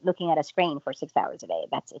sit looking at a screen for 6 hours a day.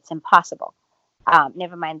 It's impossible.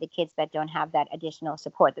 Never mind the kids that don't have that additional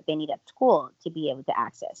support that they need at school to be able to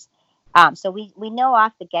access. So we know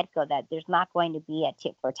off the get-go that there's not going to be a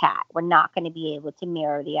tit for tat. We're not going to be able to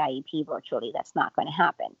mirror the IEP virtually. That's not going to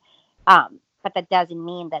happen. But that doesn't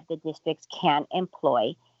mean that the districts can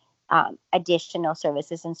employ additional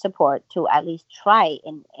services and support to at least try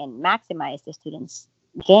and maximize the students'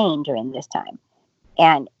 gain during this time.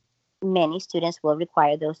 And many students will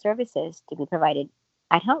require those services to be provided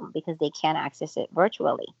at home because they can't access it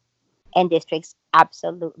virtually. And districts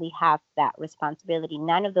absolutely have that responsibility.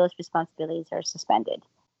 None of those responsibilities are suspended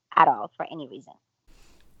at all for any reason.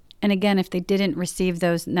 And again, if they didn't receive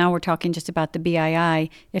those, now we're talking just about the BII,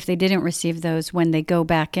 if they didn't receive those when they go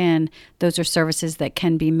back in, those are services that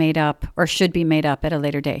can be made up or should be made up at a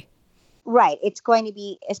later day. Right. It's going to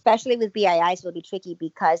be, especially with BIIs, it'll be tricky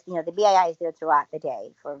because, the BII is there throughout the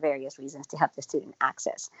day for various reasons to help the student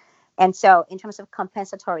access. And so in terms of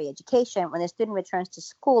compensatory education, when the student returns to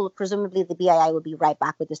school, presumably the BII will be right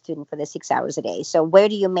back with the student for the 6 hours a day. So where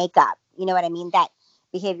do you make up? You know what I mean? That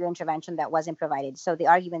behavior intervention that wasn't provided. So the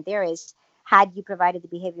argument there is, had you provided the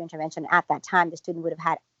behavior intervention at that time, the student would have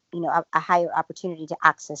had, a higher opportunity to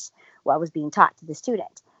access what was being taught to the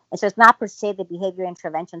student. And so it's not per se the behavior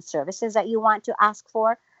intervention services that you want to ask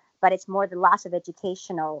for, but it's more the loss of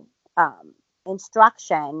educational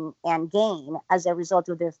instruction and gain as a result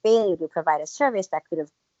of their failure to provide a service that could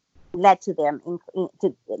have led to them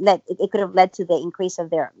it could have led to the increase of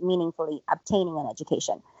their meaningfully obtaining an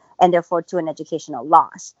education, and therefore to an educational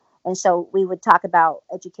loss. And so we would talk about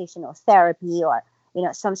educational therapy or,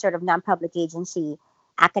 some sort of non-public agency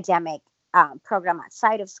academic program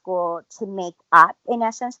outside of school to make up, in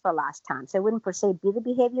essence, for lost time. So it wouldn't per se be the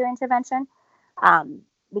behavior intervention,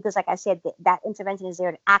 because, like I said, that intervention is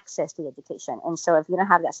there to access the education. And so if you don't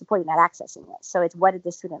have that support, you're not accessing it. So it's, what did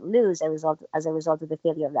the student lose as a result of the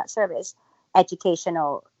failure of that service?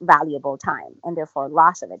 Educational valuable time, and therefore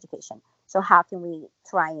loss of education. So how can we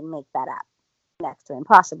try and make that up? Next to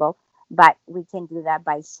impossible, but we can do that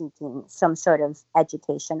by seeking some sort of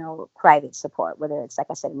educational private support, whether it's, like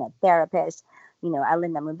I said, a therapist, a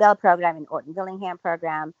Linda Mubel program, an Orton Gillingham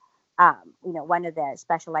program, one of the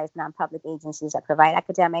specialized non-public agencies that provide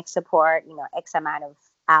academic support, X amount of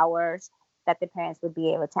hours that the parents would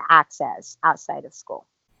be able to access outside of school.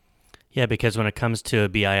 Yeah, because when it comes to a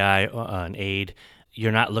BII, an aid,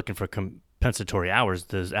 you're not looking for compensatory hours.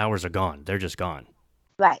 Those hours are gone. They're just gone.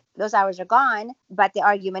 Right. Those hours are gone. But the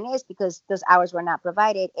argument is, because those hours were not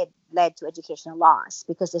provided, it led to educational loss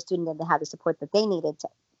because the student didn't have the support that they needed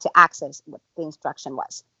to access what the instruction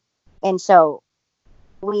was. And so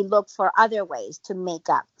we look for other ways to make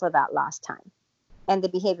up for that lost time. And the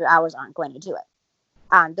behavior hours aren't going to do it.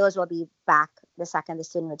 Those will be back the second the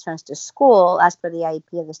student returns to school. As per the IEP,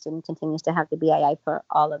 if the student continues to have the BII for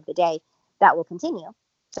all of the day, that will continue.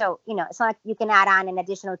 So, it's not like you can add on an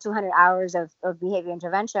additional 200 hours of behavior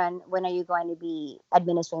intervention. When are you going to be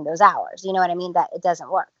administering those hours? You know what I mean? That it doesn't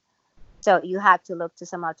work. So you have to look to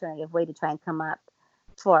some alternative way to try and come up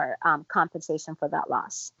for compensation for that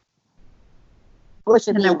loss, which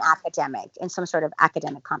would be in some sort of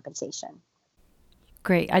academic compensation.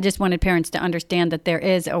 Great. I just wanted parents to understand that there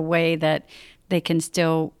is a way that they can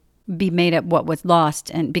still be made up what was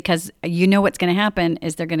lost. And because what's going to happen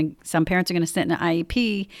is some parents are going to sit in an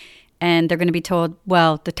IEP and they're going to be told,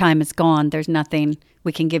 well, the time is gone. There's nothing,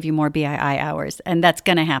 we can give you more BII hours. And that's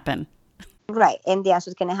going to happen. Right. And the answer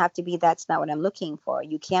is going to have to be, that's not what I'm looking for.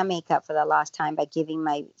 You can't make up for the lost time by giving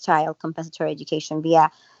my child compensatory education via,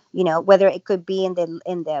 whether it could be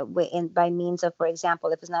by means of, for example,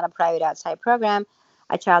 if it's not a private outside program,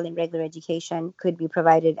 a child in regular education could be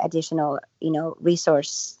provided additional,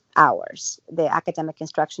 resource hours. The academic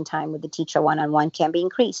instruction time with the teacher one-on-one can be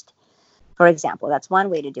increased. For example, that's one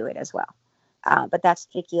way to do it as well. But that's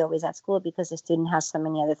tricky always at school because the student has so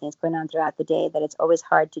many other things going on throughout the day that it's always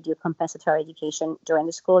hard to do compensatory education during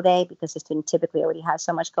the school day because the student typically already has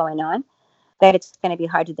so much going on that it's going to be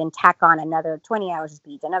hard to then tack on another 20 hours of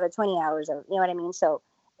speech, another 20 hours of, you know what I mean? So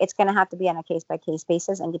it's going to have to be on a case-by-case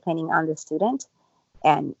basis and depending on the student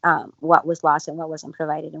and what was lost and what wasn't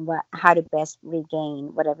provided and how to best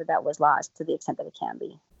regain whatever that was lost to the extent that it can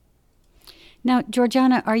be. Now,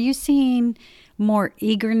 Georgiana, are you seeing more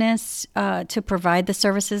eagerness to provide the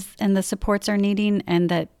services and the supports are needing and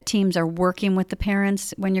that teams are working with the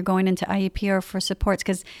parents when you're going into IEP or for supports?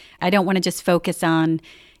 Because I don't want to just focus on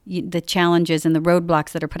the challenges and the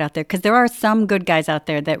roadblocks that are put out there, because there are some good guys out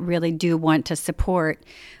there that really do want to support.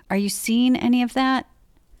 Are you seeing any of that?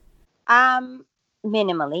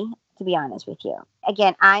 Minimally, to be honest with you.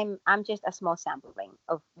 Again, I'm just a small sampling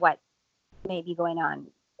of what may be going on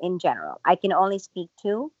in general. I can only speak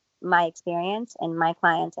to my experience and my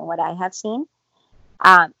clients and what I have seen.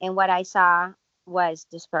 And what I saw was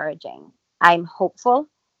discouraging. I'm hopeful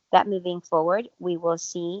that moving forward, we will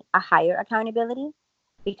see a higher accountability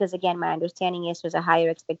because, again, my understanding is there's a higher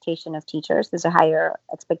expectation of teachers. There's a higher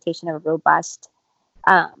expectation of robust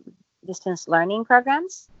distance learning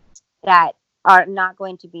programs that are not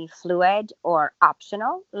going to be fluid or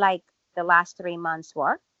optional like the last 3 months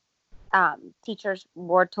were. Teachers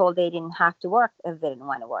were told they didn't have to work if they didn't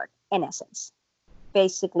want to work, in essence.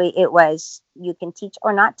 Basically, it was you can teach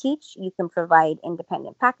or not teach. You can provide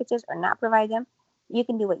independent packages or not provide them. You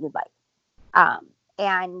can do what you'd like.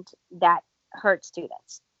 And that hurt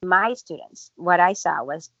students. My students, what I saw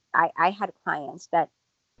was I had clients that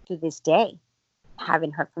to this day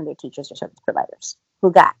haven't heard from their teachers or service providers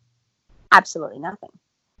who got absolutely nothing.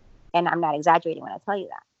 And I'm not exaggerating when I tell you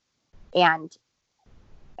that. And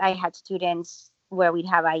I had students where we'd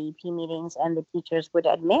have IEP meetings and the teachers would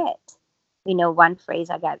admit, one phrase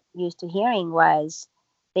I got used to hearing was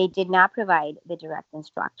they did not provide the direct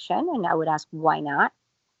instruction. And I would ask, why not?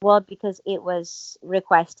 Well, because it was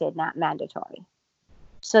requested, not mandatory.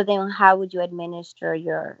 So then how would you administer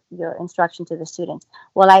your instruction to the students?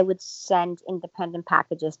 Well, I would send independent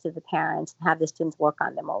packages to the parents and have the students work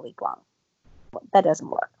on them all week long. Well, that doesn't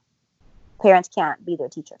work. Parents can't be their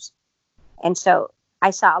teachers. And so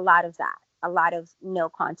I saw a lot of that, a lot of no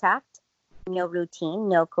contact, no routine,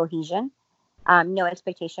 no cohesion, no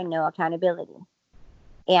expectation, no accountability.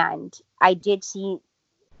 And I did see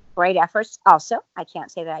great efforts also. I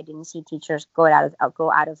can't say that I didn't see teachers go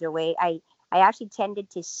out of their way. I actually tended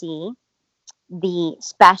to see the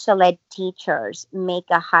special ed teachers make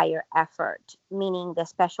a higher effort, meaning the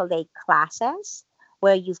special ed classes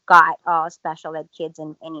where you've got all special ed kids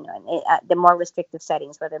in the more restrictive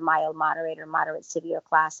settings, whether mild, moderate, or moderate severe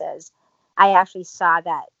classes. I actually saw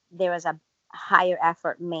that there was a higher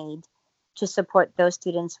effort made to support those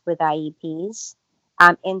students with IEPs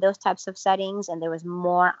in those types of settings. And there was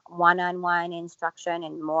more one-on-one instruction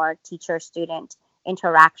and more teacher-student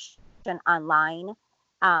interaction online,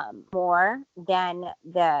 more than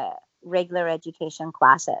the regular education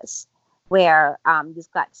classes, where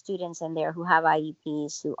you've got students in there who have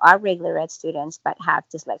IEPs, who are regular ed students, but have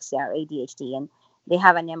dyslexia or ADHD, and they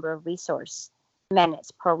have a number of resource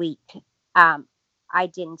minutes per week. I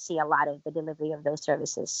didn't see a lot of the delivery of those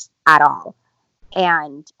services at all.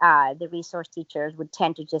 And the resource teachers would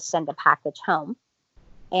tend to just send a package home.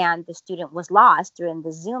 And the student was lost during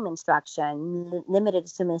the Zoom instruction, limited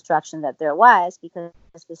Zoom instruction that there was, because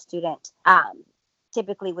the student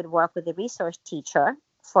typically would work with the resource teacher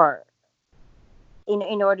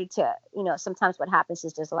in order to, sometimes what happens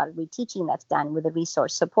is there's a lot of reteaching that's done with the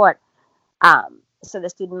resource support. So the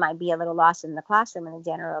student might be a little lost in the classroom in the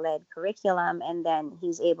general ed curriculum, and then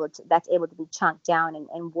that's able to be chunked down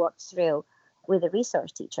and worked through with a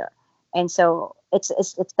resource teacher. And so it's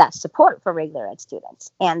that support for regular ed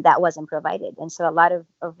students, and that wasn't provided. And so a lot of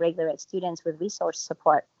regular ed students with resource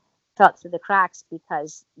support fell through the cracks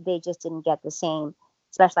because they just didn't get the same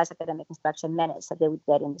specialized academic instruction minutes that they would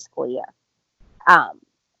get in the school year.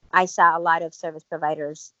 I saw a lot of service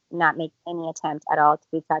providers not make any attempt at all to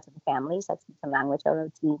reach out to the families, like speech and language or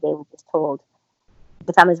OT. They were just told,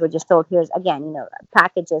 the families were just told, here's again,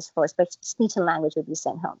 packages for speech and language would be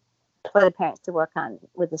sent home for the parents to work on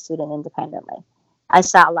with the student independently. I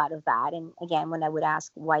saw a lot of that. And again, when I would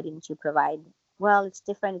ask, why didn't you provide? Well, it's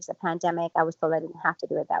different. It's a pandemic. I was told I didn't have to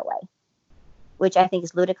do it that way, which I think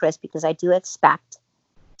is ludicrous because I do expect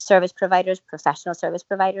service providers, professional service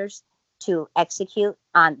providers, to execute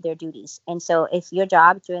on their duties. And so if your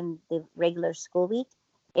job during the regular school week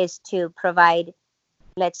is to provide,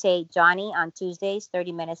 let's say, Johnny on Tuesdays,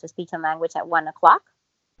 30 minutes of speech and language at 1 o'clock,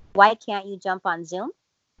 why can't you jump on Zoom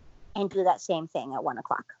and do that same thing at 1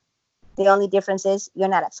 o'clock? The only difference is you're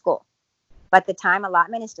not at school, but the time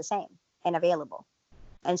allotment is the same and available.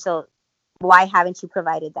 And so why haven't you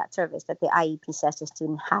provided that service that the IEP says the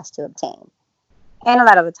student has to obtain? And a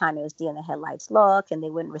lot of the time it was deer in the headlights look, and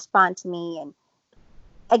they wouldn't respond to me. And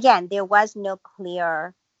again, there was no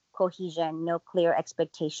clear cohesion, no clear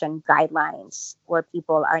expectation guidelines where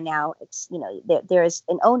people are now, there's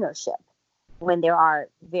an ownership when there are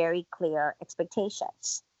very clear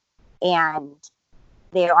expectations. And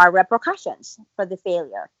there are repercussions for the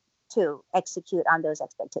failure to execute on those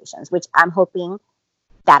expectations, which I'm hoping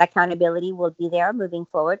that accountability will be there moving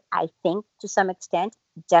forward. I think to some extent,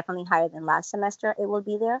 definitely higher than last semester, it will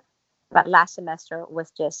be there. But last semester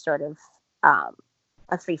was just sort of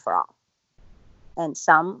a free-for-all. And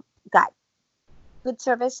some got good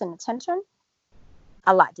service and attention.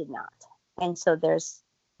 A lot did not. And so there's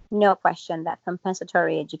no question that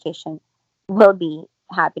compensatory education will be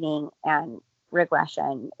happening, and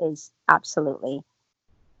regression is absolutely,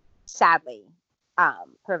 sadly,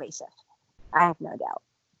 pervasive. I have no doubt.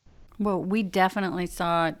 Well, we definitely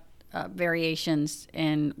saw variations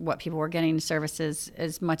in what people were getting in services,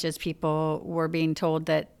 as much as people were being told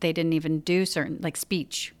that they didn't even do certain, like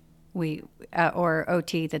speech, or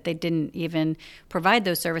OT, that they didn't even provide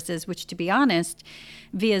those services, which, to be honest,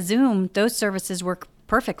 via Zoom, those services work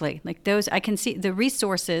perfectly. Like those, I can see the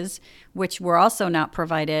resources, which were also not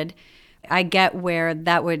provided. I get where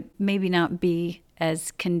that would maybe not be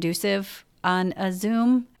as conducive on a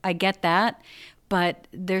Zoom. I get that. But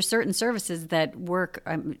there's certain services that work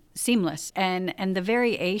seamless, and the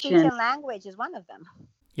variation. Speech and language is one of them.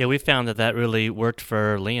 Yeah, we found that really worked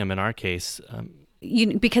for Liam in our case.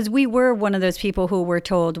 Because we were one of those people who were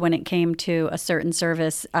told when it came to a certain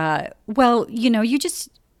service, they'll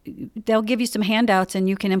give you some handouts and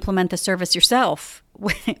you can implement the service yourself,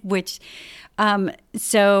 which,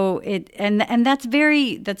 so it, and that's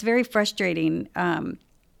very frustrating.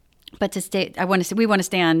 But we want to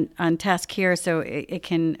stay on task here, so it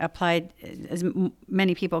can apply, as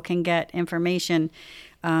many people can get information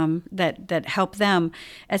that help them.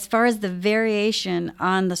 As far as the variation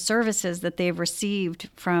on the services that they've received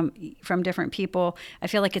from different people, I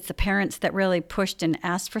feel like it's the parents that really pushed and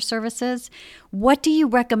asked for services. What do you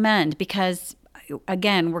recommend? Because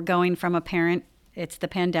again, we're going from a parent. It's the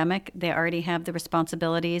pandemic. They already have the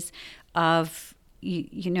responsibilities of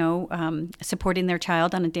supporting their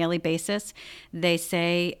child on a daily basis. They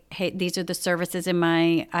say, hey, these are the services in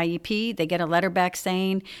my IEP. They get a letter back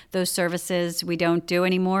saying those services we don't do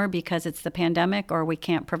anymore because it's the pandemic, or we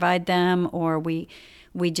can't provide them, or we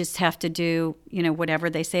just have to do,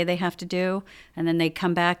 whatever they say they have to do. And then they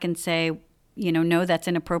come back and say, no, that's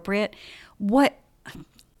inappropriate. What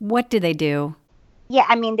do they do? Yeah,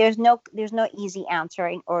 I mean, there's no easy answer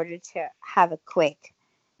in order to have a quick,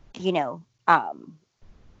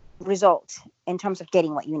 result in terms of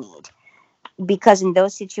getting what you need. Because in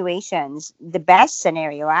those situations, the best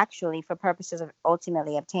scenario actually for purposes of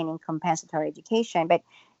ultimately obtaining compensatory education, but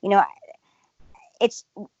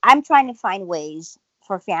I'm trying to find ways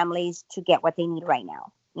for families to get what they need right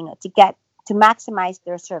now, to maximize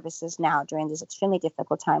their services now during this extremely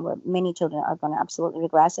difficult time where many children are going to absolutely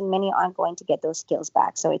regress and many aren't going to get those skills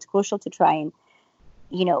back. So it's crucial to try and,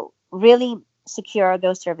 really secure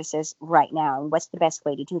those services right now. And what's the best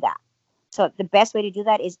way to do that? So the best way to do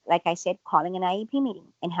that is, like I said, calling an IEP meeting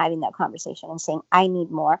and having that conversation and saying, I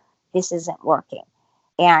need more. This isn't working.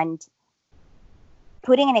 And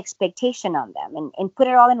putting an expectation on them and put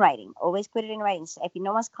it all in writing. Always put it in writing. So if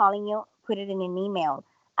no one's calling you, put it in an email.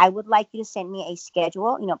 I would like you to send me a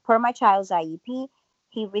schedule, per my child's IEP.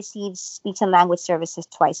 He receives speech and language services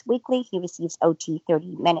twice weekly. He receives OT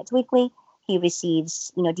 30 minutes weekly. He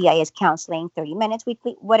receives, DIS counseling 30 minutes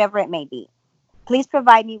weekly, whatever it may be. Please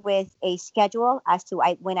provide me with a schedule as to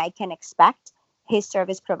when I can expect his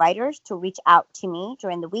service providers to reach out to me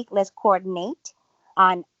during the week. Let's coordinate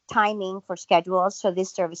on timing for schedules so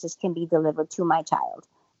these services can be delivered to my child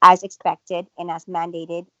as expected and as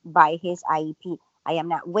mandated by his IEP. I am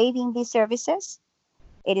not waiving these services.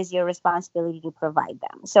 It is your responsibility to provide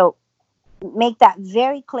them. So make that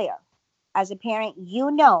very clear. As a parent,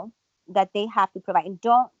 you know that they have to provide, and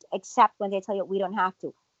don't accept when they tell you we don't have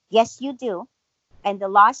to. Yes, you do. And the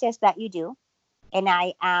law says that you do. And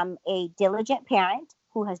I am a diligent parent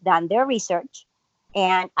who has done their research.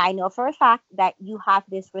 And I know for a fact that you have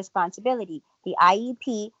this responsibility. The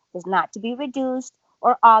IEP is not to be reduced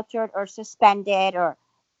or altered or suspended or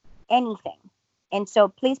anything. And so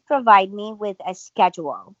please provide me with a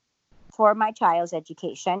schedule for my child's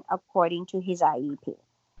education according to his IEP.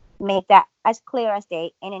 Make that as clear as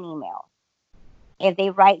day in an email. If they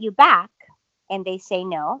write you back and they say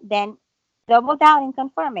no, then double down and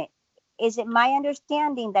confirm it. Is it my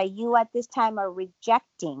understanding that you at this time are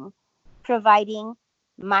rejecting providing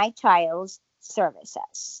my child's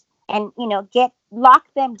services? And, lock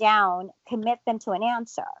them down, commit them to an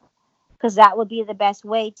answer, because that would be the best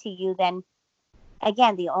way to you then.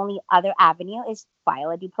 Again, the only other avenue is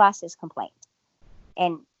file a due process complaint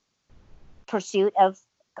in pursuit of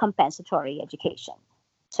compensatory education.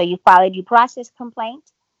 So you file a due process complaint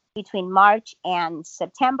between March and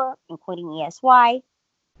September, including ESY.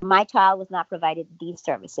 My child was not provided these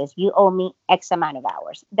services. You owe me X amount of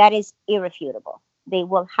hours. That is irrefutable. They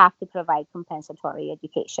will have to provide compensatory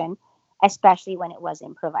education, especially when it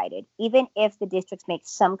wasn't provided. Even if the districts make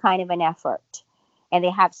some kind of an effort and they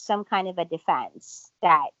have some kind of a defense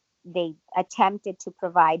that they attempted to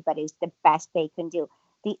provide, but is the best they can do.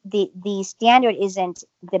 The standard isn't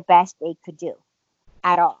the best they could do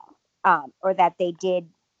at all, or that they did,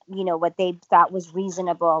 what they thought was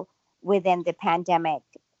reasonable within the pandemic,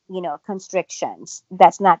 constrictions.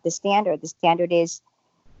 That's not the standard. The standard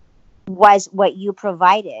was what you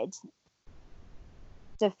provided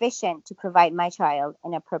sufficient to provide my child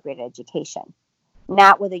an appropriate education?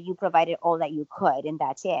 Not whether you provided all that you could and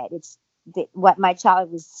that's it. It's what my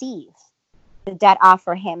child receives. Did that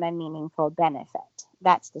offer him a meaningful benefit?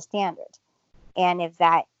 That's the standard. And if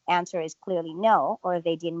that answer is clearly no, or if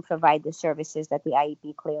they didn't provide the services that the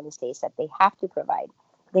IEP clearly states that they have to provide,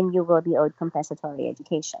 then you will be owed compensatory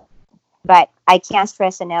education. But I can't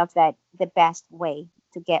stress enough that the best way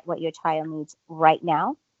to get what your child needs right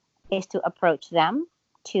now is to approach them,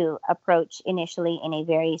 to approach initially in a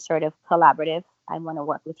very sort of collaborative, I want to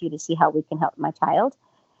work with you to see how we can help my child.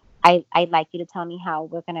 I'd like you to tell me how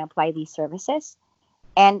we're going to apply these services.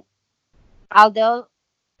 And although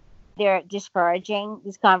they're discouraging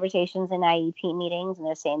these conversations in IEP meetings, and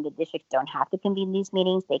they're saying the districts don't have to convene these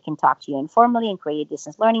meetings, they can talk to you informally and create a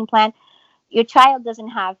distance learning plan. Your child doesn't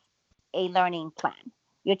have a learning plan.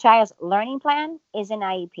 Your child's learning plan is an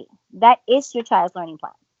IEP. That is your child's learning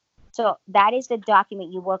plan. So that is the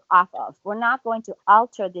document you work off of. We're not going to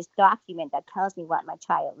alter this document that tells me what my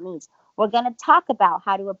child needs. We're going to talk about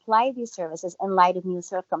how to apply these services in light of new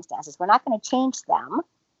circumstances. We're not going to change them.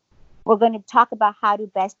 We're going to talk about how to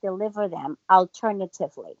best deliver them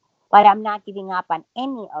alternatively. But I'm not giving up on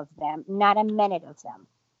any of them, not a minute of them.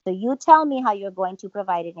 So you tell me how you're going to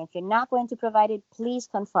provide it. And if you're not going to provide it, please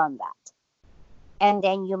confirm that. And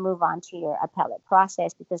then you move on to your appellate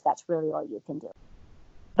process, because that's really all you can do.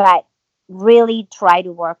 But really try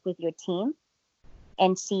to work with your team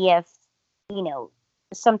and see if,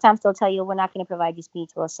 sometimes they'll tell you, we're not going to provide you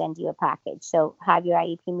speech, we'll send you a package. So have your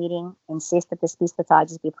IEP meeting, insist that the speech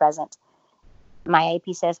pathologist be present. My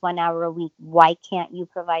IEP says 1 hour a week. Why can't you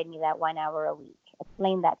provide me that 1 hour a week?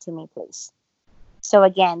 Explain that to me, please. So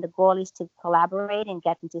again, the goal is to collaborate and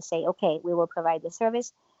get them to say, okay, we will provide the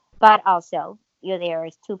service, but also you're there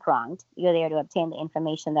is two-pronged. You're there to obtain the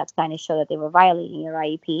information that's going to show that they were violating your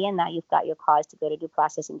IEP, and now you've got your cause to go to due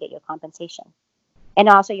process and get your compensation. And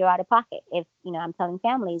also you're out of pocket. If, I'm telling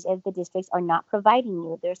families, if the districts are not providing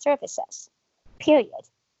you their services, period,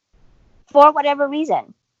 for whatever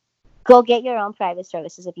reason, go get your own private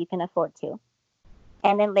services if you can afford to.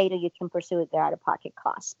 And then later you can pursue their out-of-pocket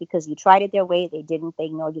costs because you tried it their way, they didn't, they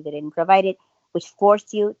ignored you, they didn't provide it, which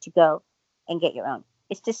forced you to go and get your own.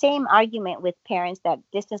 It's the same argument with parents that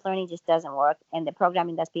distance learning just doesn't work and the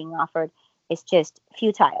programming that's being offered is just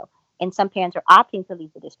futile. And some parents are opting to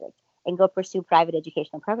leave the district and go pursue private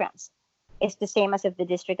educational programs. It's the same as if the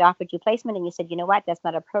district offered you placement and you said, you know what, that's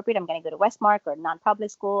not appropriate. I'm going to go to Westmark or non-public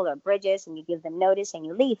school or Bridges, and you give them notice and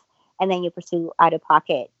you leave. and then you pursue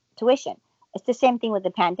out-of-pocket tuition. It's the same thing with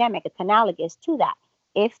the pandemic. It's analogous to that.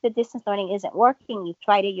 If the distance learning isn't working, you've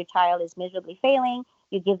tried it, your child is miserably failing,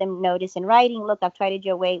 you give them notice in writing, look, I've tried it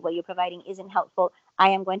your way, what you're providing isn't helpful. I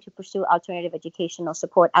am going to pursue alternative educational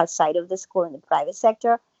support outside of the school in the private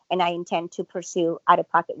sector, and I intend to pursue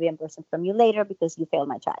out-of-pocket reimbursement from you later because you failed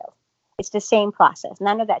my child. It's the same process.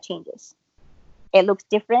 None of that changes. It looks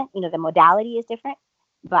different, the modality is different,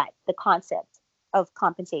 but the concept of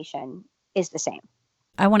compensation is the same.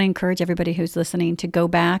 I want to encourage everybody who's listening to go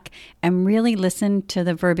back and really listen to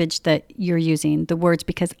the verbiage that you're using, the words,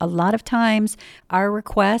 because a lot of times our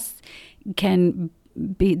requests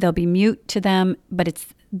they'll be mute to them, but it's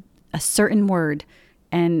a certain word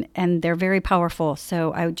and they're very powerful.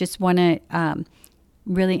 So I just want to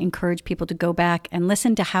really encourage people to go back and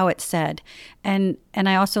listen to how it's said. And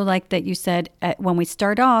I also like that you said when we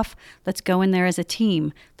start off, let's go in there as a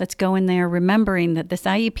team. Let's go in there remembering that this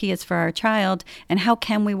IEP is for our child and how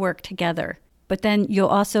can we work together. But then you'll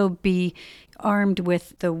also be armed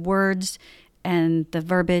with the words and the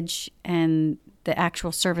verbiage and the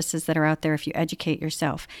actual services that are out there if you educate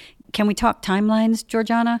yourself. Can we talk timelines,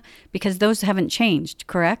 Georgianna? Because those haven't changed,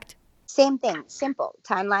 correct? Same thing, simple.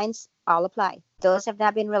 Timelines all apply. Those have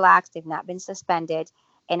not been relaxed, they've not been suspended.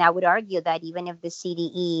 And I would argue that even if the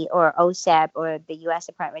CDE or OSEP or the U.S.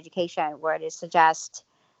 Department of Education were to suggest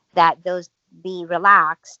that those be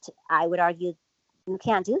relaxed, I would argue you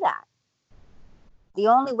can't do that. The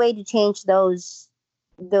only way to change those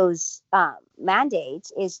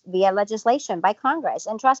mandates is via legislation by Congress.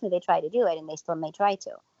 And trust me, they try to do it and they still may try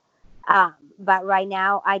to. But right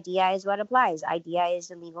now, IDEA is what applies. IDEA is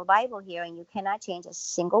the legal Bible here, and you cannot change a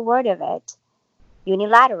single word of it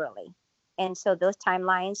unilaterally. And so those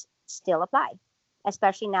timelines still apply,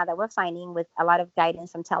 especially now that we're finding with a lot of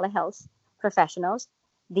guidance from telehealth professionals,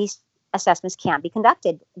 these assessments can't be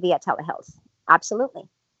conducted via telehealth. Absolutely.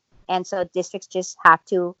 And so districts just have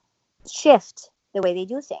to shift the way they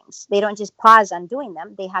do things. They don't just pause on doing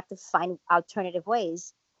them. They have to find alternative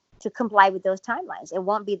ways to comply with those timelines. It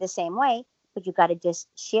won't be the same way, but you've got to just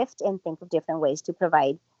shift and think of different ways to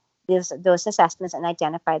provide those assessments and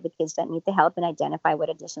identify the kids that need the help and identify what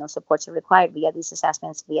additional supports are required via these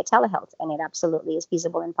assessments via telehealth. And it absolutely is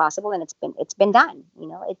feasible and possible, and it's been done.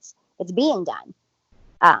 It's being done.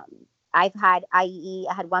 I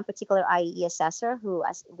had one particular IEE assessor who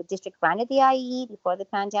the district granted the IEE before the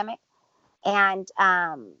pandemic, and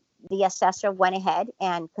the assessor went ahead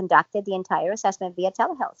and conducted the entire assessment via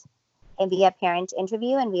telehealth and via parent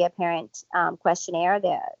interview and via parent questionnaire.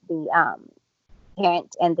 The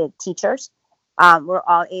parent and the teachers were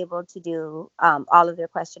all able to do all of their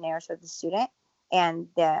questionnaires for the student, and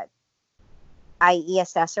the IE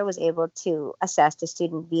assessor was able to assess the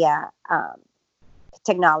student via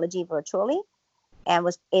technology virtually and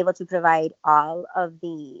was able to provide all of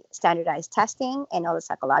the standardized testing and all the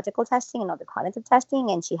psychological testing and all the cognitive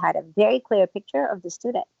testing. And she had a very clear picture of the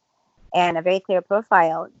student and a very clear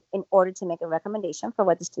profile in order to make a recommendation for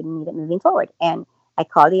what the student needed moving forward. And I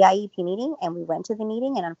called the IEP meeting and we went to the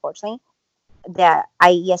meeting, and unfortunately, the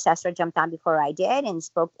IE assessor jumped on before I did and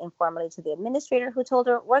spoke informally to the administrator, who told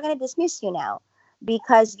her, we're going to dismiss you now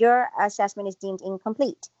because your assessment is deemed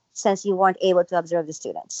incomplete since you weren't able to observe the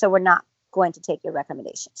student. So we're not going to take your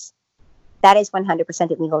recommendations. That is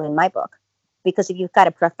 100% illegal in my book, because if you've got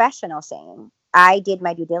a professional saying, I did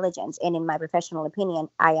my due diligence and in my professional opinion,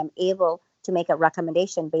 I am able to make a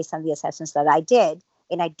recommendation based on the assessments that I did,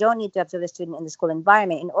 and I don't need to observe the student in the school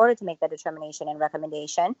environment in order to make that determination and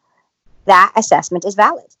recommendation, that assessment is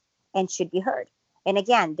valid and should be heard. And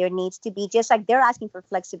again, there needs to be, just like they're asking for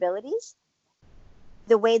flexibilities,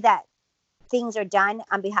 the way that things are done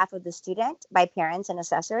on behalf of the student by parents and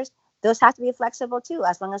assessors, those have to be flexible too,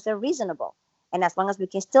 as long as they're reasonable. And as long as we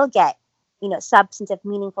can still get, substantive,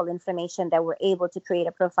 meaningful information that we're able to create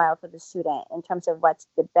a profile for the student in terms of what's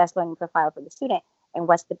the best learning profile for the student and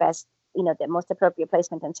what's the best, the most appropriate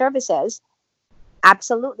placement and services,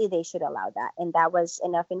 absolutely they should allow that. And that was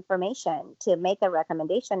enough information to make a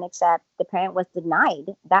recommendation, except the parent was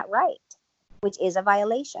denied that right, which is a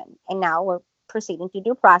violation. And now we're proceeding to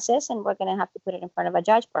due process, and we're going to have to put it in front of a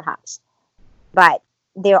judge perhaps. But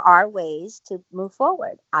there are ways to move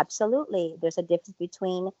forward. Absolutely. There's a difference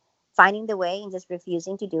between finding the way and just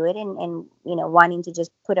refusing to do it and wanting to just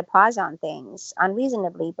put a pause on things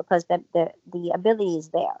unreasonably because the ability is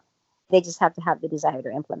there. They just have to have the desire to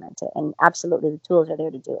implement it. And absolutely the tools are there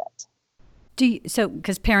to do it.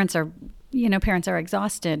 Because parents are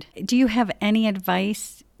exhausted. Do you have any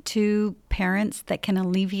advice to parents that can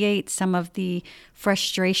alleviate some of the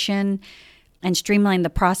frustration and streamline the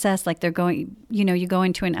process? Like they're going, you go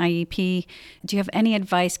into an IEP. Do you have any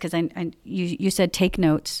advice? Because you said take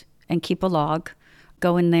notes and keep a log,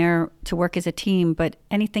 go in there to work as a team, but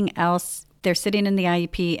anything else? They're sitting in the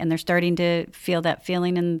IEP and they're starting to feel that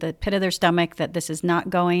feeling in the pit of their stomach that this is not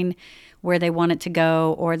going where they want it to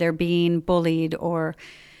go, or they're being bullied, or...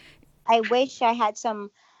 I wish I had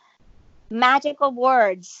some magical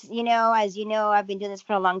words. As you know, I've been doing this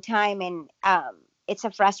for a long time, and it's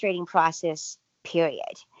a frustrating process, period.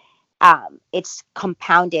 It's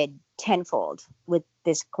compounded tenfold with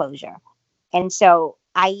this closure. And so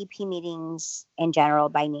IEP meetings in general,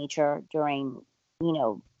 by nature, during,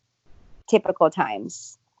 typical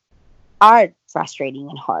times, are frustrating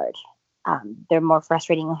and hard. They're more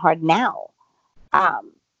frustrating and hard now.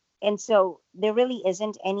 And so there really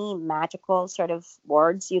isn't any magical sort of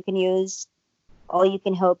words you can use. All you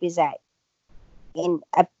can hope is that in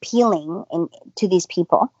appealing to these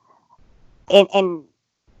people and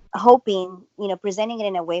hoping, presenting it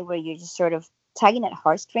in a way where you're just sort of tugging at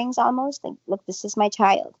heartstrings almost. Like, look, this is my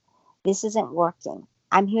child. This isn't working.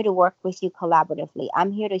 I'm here to work with you collaboratively.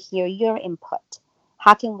 I'm here to hear your input.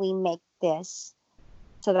 How can we make this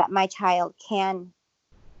so that my child can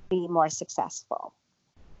be more successful?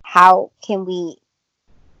 How can we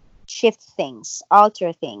shift things,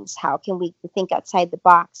 alter things? How can we think outside the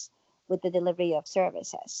box with the delivery of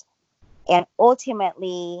services? And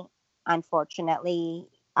ultimately, unfortunately,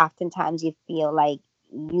 oftentimes you feel like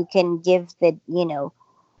you can give the,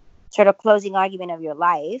 sort of closing argument of your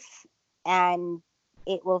life, and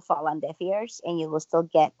it will fall on deaf ears, and you will still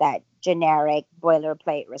get that generic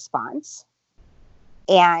boilerplate response.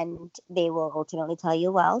 And they will ultimately tell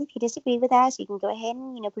you, well, if you disagree with us, you can go ahead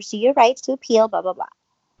and, pursue your rights to appeal, blah, blah, blah.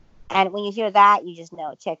 And when you hear that, you just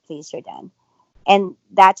know, check, please, you're done. And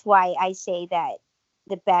that's why I say that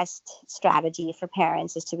the best strategy for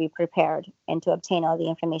parents is to be prepared and to obtain all the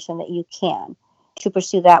information that you can to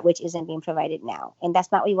pursue that which isn't being provided now. And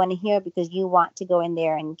that's not what you want to hear, because you want to go in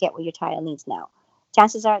there and get what your child needs now.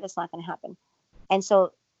 Chances are that's not going to happen. And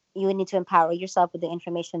so you need to empower yourself with the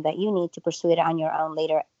information that you need to pursue it on your own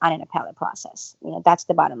later on an appellate process. That's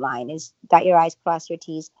the bottom line, is dot your I's, cross your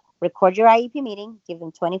T's, record your IEP meeting, give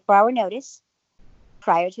them 24-hour notice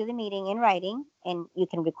prior to the meeting in writing, and you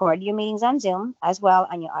can record your meetings on Zoom as well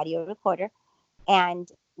on your audio recorder, and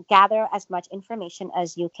gather as much information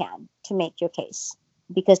as you can to make your case.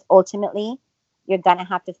 Because ultimately, you're going to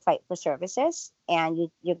have to fight for services, and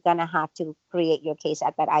you're going to have to create your case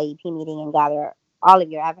at that IEP meeting and gather all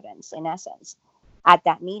of your evidence, in essence, at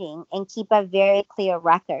that meeting, and keep a very clear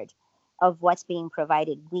record of what's being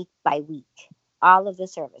provided week by week. All of the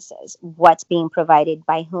services, what's being provided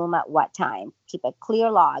by whom at what time. Keep a clear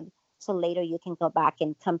log so later you can go back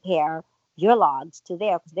and compare your logs to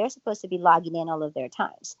theirs, because they're supposed to be logging in all of their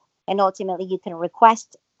times. And ultimately, you can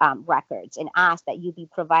request records and ask that you be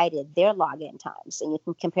provided their login times, and you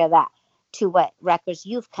can compare that to what records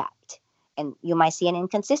you've kept. And you might see an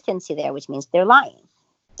inconsistency there, which means they're lying.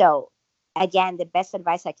 So again, the best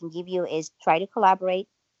advice I can give you is try to collaborate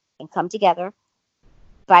and come together.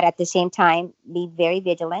 But at the same time, be very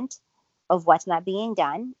vigilant of what's not being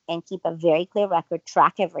done, and keep a very clear record,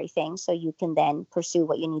 track everything so you can then pursue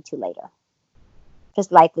what you need to later. Because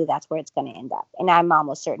likely that's where it's going to end up. And I'm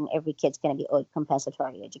almost certain every kid's going to be owed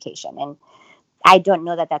compensatory education. And I don't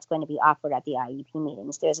know that that's going to be offered at the IEP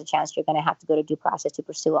meetings. There's a chance you're going to have to go to due process to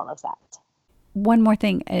pursue all of that. One more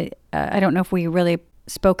thing. I don't know if we really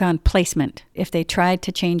spoke on placement. If they tried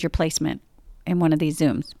to change your placement in one of these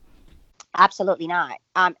Zooms. Absolutely not.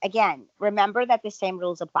 Again, remember that the same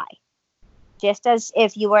rules apply. Just as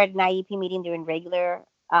if you were at an IEP meeting during regular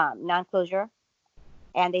non-closure,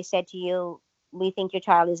 and they said to you, we think your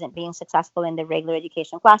child isn't being successful in the regular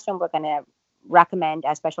education classroom, we're going to recommend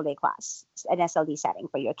a special day class, an SLD setting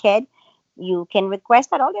for your kid. You can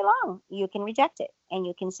request that all day long. You can reject it. And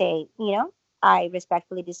you can say, I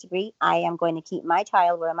respectfully disagree. I am going to keep my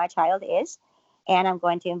child where my child is, and I'm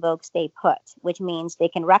going to invoke stay put, which means they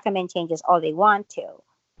can recommend changes all they want to.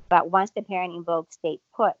 But once the parent invokes stay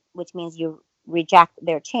put, which means you reject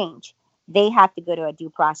their change, they have to go to a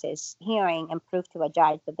due process hearing and prove to a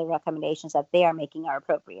judge that the recommendations that they are making are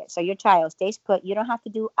appropriate. So your child stays put. You don't have to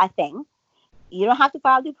do a thing. You don't have to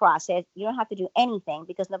file due process. You don't have to do anything,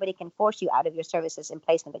 because nobody can force you out of your services and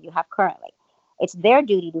placement that you have currently. It's their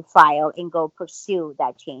duty to file and go pursue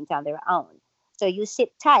that change on their own. So you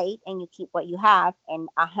sit tight and you keep what you have, and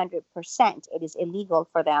 100% it is illegal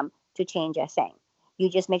for them to change a thing. You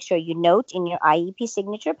just make sure you note in your IEP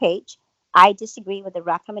signature page, I disagree with the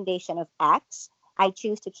recommendation of X. I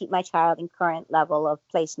choose to keep my child in current level of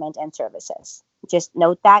placement and services. Just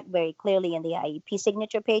note that very clearly in the IEP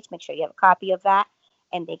signature page. Make sure you have a copy of that,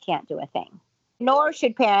 and they can't do a thing. Nor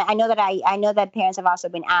should parents. I know that parents have also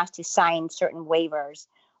been asked to sign certain waivers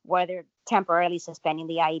where they're temporarily suspending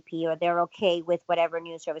the IEP or they're okay with whatever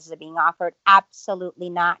new services are being offered. Absolutely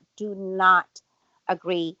not. Do not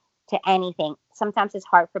agree to anything. Sometimes it's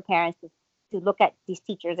hard for parents to look at these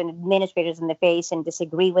teachers and administrators in the face and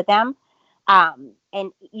disagree with them.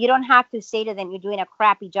 And you don't have to say to them, you're doing a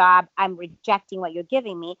crappy job, I'm rejecting what you're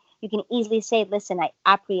giving me. You can easily say, listen,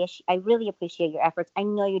 I really appreciate your efforts. I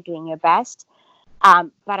know you're doing your best.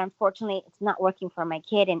 But unfortunately, it's not working for my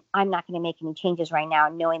kid, and I'm not going to make any changes right now,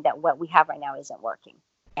 knowing that what we have right now isn't working,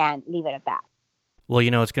 and leave it at that. Well,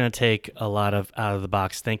 it's going to take a lot of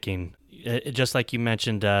out-of-the-box thinking. Just like you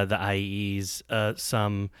mentioned, the IEs,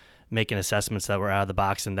 some making assessments that were out of the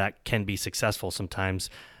box, and that can be successful sometimes.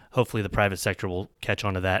 Hopefully the private sector will catch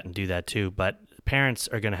on to that and do that too. But parents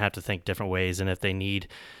are going to have to think different ways, and if they need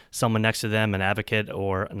someone next to them, an advocate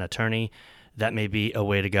or an attorney, that may be a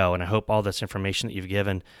way to go. And I hope all this information that you've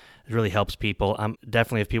given really helps people.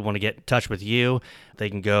 Definitely, if people want to get in touch with you, they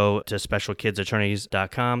can go to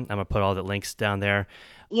specialkidsattorneys.com. I'm going to put all the links down there.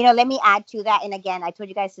 Let me add to that. And again, I told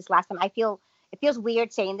you guys this last time. It feels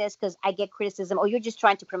weird saying this because I get criticism. Oh, you're just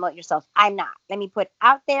trying to promote yourself. I'm not. Let me put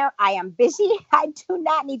out there, I am busy. I do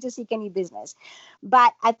not need to seek any business.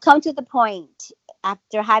 But I've come to the point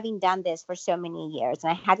after having done this for so many years,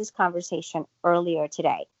 and I had this conversation earlier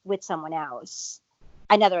today with someone else,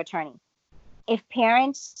 another attorney. If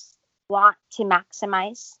parents want to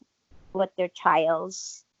maximize what their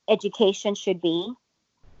child's education should be,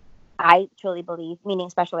 I truly believe, meaning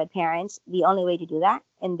special ed parents, the only way to do that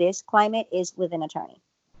in this climate is with an attorney.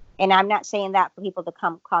 And I'm not saying that for people to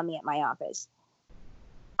come call me at my office.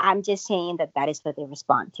 I'm just saying that is what they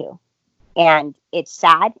respond to. And it's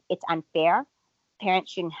sad. It's unfair.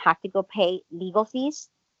 Parents shouldn't have to go pay legal fees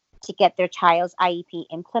to get their child's IEP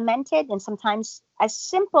implemented. And sometimes as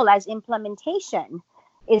simple as implementation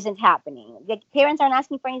isn't happening. The parents aren't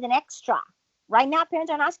asking for anything extra. Right now, parents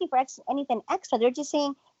aren't asking for anything extra. They're just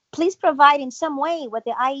saying, please provide in some way what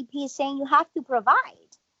the IEP is saying you have to provide.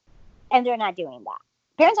 And they're not doing that.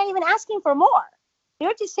 Parents aren't even asking for more.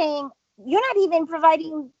 They're just saying, you're not even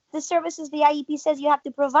providing the services the IEP says you have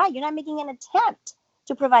to provide. You're not making an attempt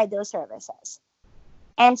to provide those services.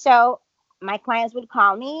 And so my clients would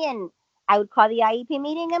call me and I would call the IEP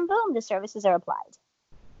meeting and boom, the services are applied.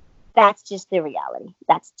 That's just the reality.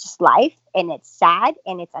 That's just life. And it's sad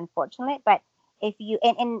and it's unfortunate. But if you,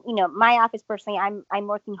 and my office personally, I'm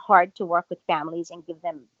working hard to work with families and give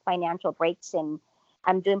them financial breaks. And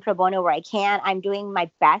I'm doing pro bono where I can. I'm doing my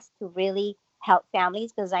best to really help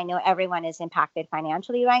families because I know everyone is impacted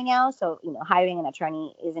financially right now. So, hiring an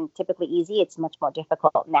attorney isn't typically easy. It's much more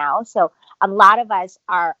difficult now. So a lot of us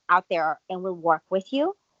are out there and we'll work with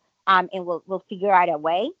you and we'll figure out a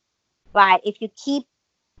way. But if you keep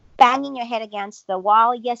banging your head against the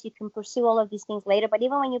wall, yes, you can pursue all of these things later. But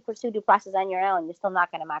even when you pursue due process on your own, you're still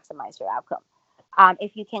not going to maximize your outcome.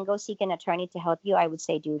 If you can go seek an attorney to help you, I would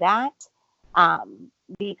say do that.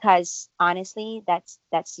 Because honestly, that's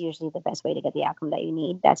usually the best way to get the outcome that you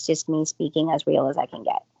need. That's just me speaking as real as I can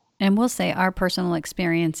get. And we'll say our personal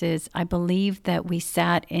experiences, I believe that we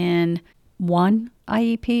sat in one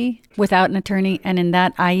IEP without an attorney. And in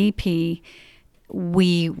that IEP,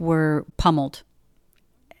 we were pummeled.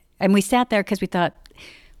 And we sat there because we thought,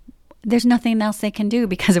 there's nothing else they can do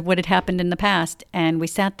because of what had happened in the past. And we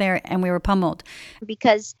sat there and we were pummeled.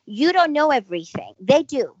 Because you don't know everything. They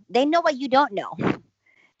do. They know what you don't know.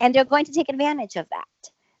 And they're going to take advantage of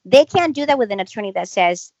that. They can't do that with an attorney that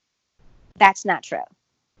says, that's not true.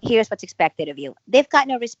 Here's what's expected of you. They've got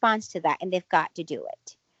no response to that and they've got to do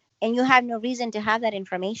it. And you have no reason to have that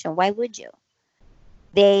information. Why would you?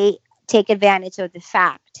 They take advantage of the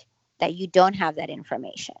fact that you don't have that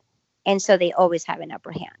information. And so they always have an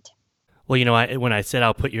upper hand. Well, when I said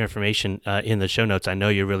I'll put your information in the show notes, I know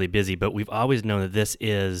you're really busy, but we've always known that this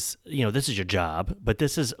is your job, but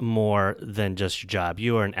this is more than just your job.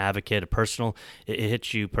 You are an advocate, it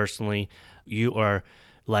hits you personally. You are,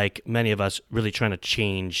 like many of us, really trying to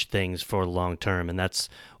change things for long term, and that's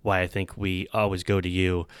why I think we always go to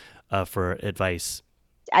you for advice.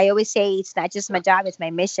 I always say it's not just my job, it's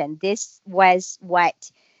my mission. This was what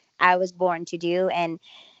I was born to do, and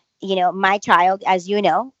my child, as you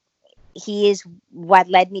know, he is what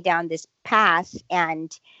led me down this path.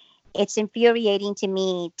 And it's infuriating to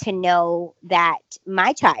me to know that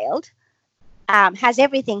my child has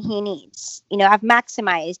everything he needs. I've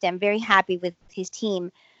maximized. I'm very happy with his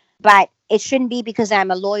team, but it shouldn't be because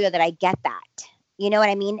I'm a lawyer that I get that. You know what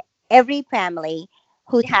I mean? Every family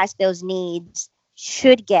who has those needs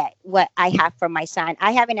should get what I have for my son.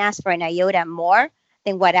 I haven't asked for an iota more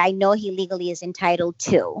than what I know he legally is entitled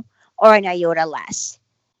to, or an iota less.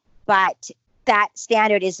 But that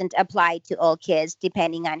standard isn't applied to all kids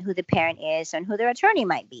depending on who the parent is and who their attorney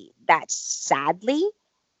might be. That's sadly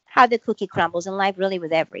how the cookie crumbles in life, really,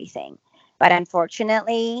 with everything. But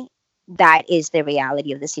unfortunately, that is the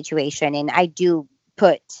reality of the situation. And I do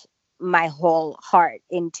put my whole heart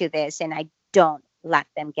into this, and I don't let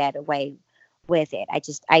them get away with it.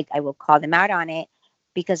 I will call them out on it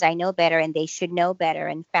because I know better, and they should know better,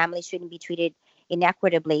 and families shouldn't be treated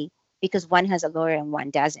inequitably because one has a lawyer and one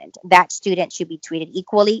doesn't. That student should be treated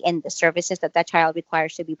equally, and the services that that child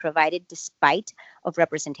requires should be provided despite of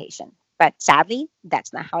representation. But sadly,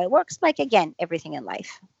 that's not how it works. Like, again, everything in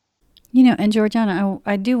life. And Georgiana,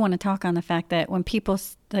 I do want to talk on the fact that when people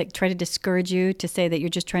like try to discourage you to say that you're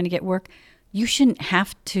just trying to get work, you shouldn't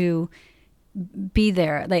have to be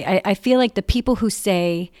there. Like I feel like the people who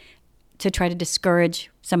say to try to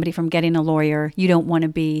discourage somebody from getting a lawyer, you don't want to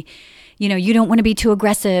be, you don't want to be too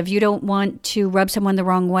aggressive. You don't want to rub someone the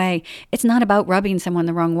wrong way. It's not about rubbing someone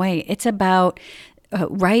the wrong way. It's about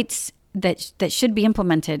rights that should be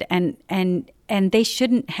implemented, and they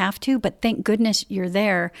shouldn't have to, but thank goodness you're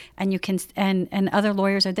there, and you can, and other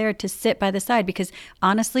lawyers are there to sit by the side, because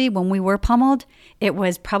honestly, when we were pummeled, it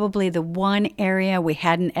was probably the one area we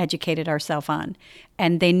hadn't educated ourselves on,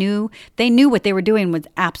 and they knew what they were doing was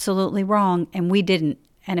absolutely wrong, and we didn't.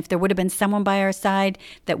 And if there would have been someone by our side,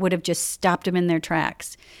 that would have just stopped them in their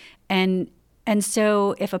tracks. And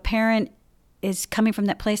so if a parent is coming from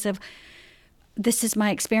that place of, this is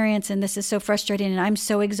my experience and this is so frustrating and I'm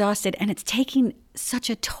so exhausted, and it's taking such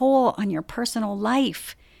a toll on your personal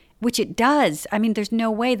life, which it does. I mean, there's no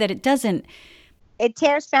way that it doesn't. It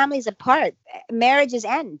tears families apart. Marriages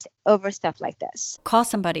end over stuff like this. Call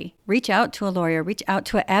somebody, reach out to a lawyer, reach out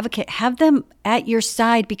to an advocate, have them at your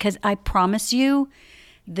side, because I promise you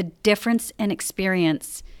the difference in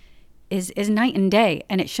experience is night and day,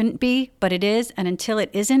 and it shouldn't be, but it is. And until it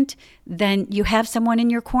isn't, then you have someone in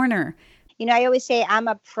your corner. I always say I'm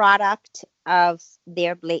a product of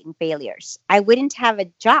their blatant failures. I wouldn't have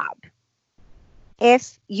a job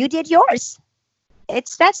if you did yours.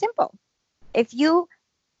 It's that simple. If you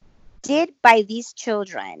did by these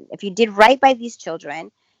children, if you did right by these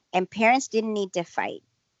children and parents didn't need to fight,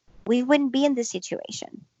 we wouldn't be in this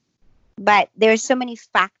situation. But there's so many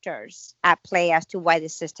factors at play as to why the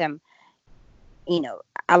system,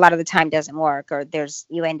 a lot of the time doesn't work, or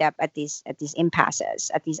you end up at these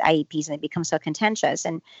impasses, at these IEPs, and it becomes so contentious.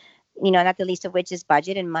 And, not the least of which is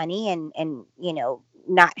budget and money and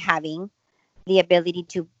not having the ability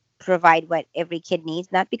to provide what every kid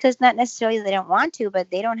needs, not necessarily they don't want to,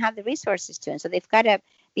 but they don't have the resources to. And so they've got to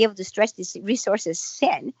be able to stretch these resources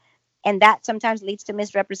thin. And that sometimes leads to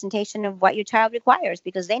misrepresentation of what your child requires,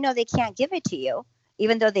 because they know they can't give it to you,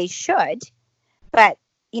 even though they should. But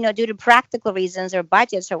due to practical reasons or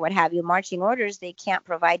budgets or what have you, marching orders, they can't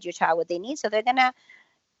provide your child what they need. So they're going to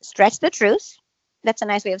stretch the truth. That's a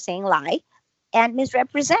nice way of saying lie, and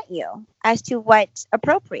misrepresent you as to what's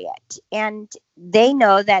appropriate. And they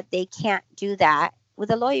know that they can't do that with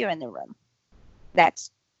a lawyer in the room.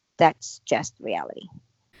 That's just reality.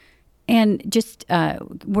 And just,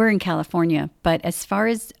 we're in California, but as far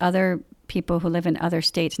as other people who live in other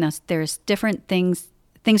states, now there's different things.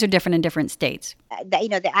 Things are different in different states.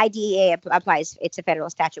 The IDEA applies. It's a federal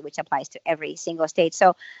statute which applies to every single state.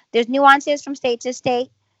 So there's nuances from state to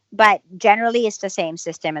state, but generally it's the same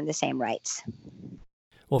system and the same rights.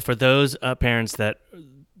 Well, for those parents that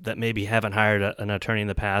maybe haven't hired an attorney in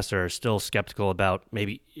the past, or are still skeptical about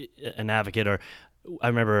maybe an advocate, or I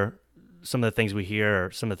remember some of the things we hear,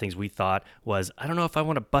 or some of the things we thought was, I don't know if I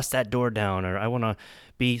want to bust that door down, or I want to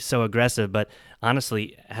be so aggressive. But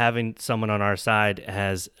honestly, having someone on our side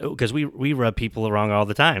because we rub people wrong all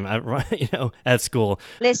the time, at school.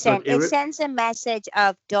 Listen, it sends a message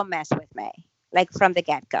of don't mess with me, like from the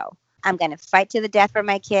get-go. I'm going to fight to the death for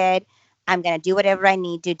my kid. I'm going to do whatever I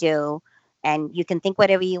need to do. And you can think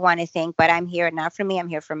whatever you want to think, but I'm here not for me. I'm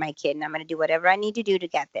here for my kid, and I'm going to do whatever I need to do to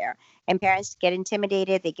get there. And parents get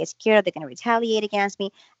intimidated. They get scared. They're going to retaliate against me.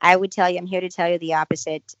 I would tell you, I'm here to tell you the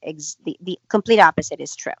opposite. The complete opposite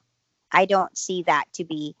is true. I don't see that to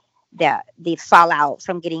be the fallout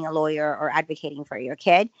from getting a lawyer or advocating for your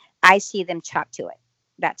kid. I see them chop to it.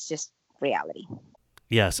 That's just reality.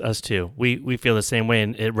 Yes, us too. We feel the same way,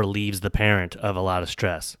 and it relieves the parent of a lot of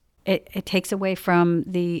stress. It takes away from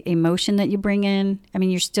the emotion that you bring in. I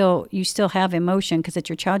mean, you still have emotion because it's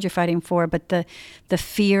your child you're fighting for, but the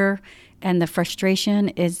fear and the frustration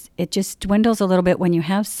it just dwindles a little bit when you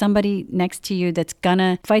have somebody next to you that's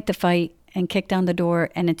gonna fight the fight and kick down the door,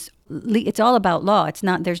 and it's all about law. It's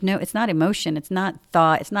not emotion, it's not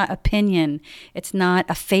thought, it's not opinion, it's not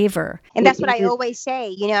a favor. And that's what I always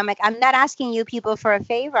say. I'm like, I'm not asking you people for a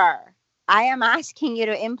favor. I am asking you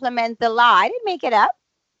to implement the law. I didn't make it up.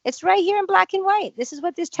 It's right here in black and white. This is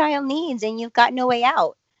what this child needs, and you've got no way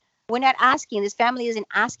out. We're not asking, this family isn't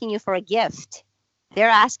asking you for a gift. They're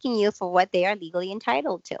asking you for what they are legally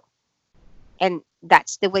entitled to. And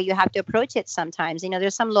that's the way you have to approach it sometimes.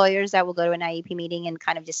 There's some lawyers that will go to an IEP meeting and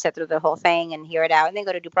kind of just sit through the whole thing and hear it out and then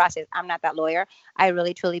go to due process. I'm not that lawyer. I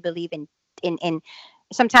really, truly believe in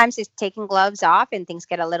sometimes it's taking gloves off and things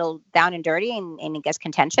get a little down and dirty and it gets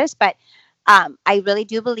contentious. But I really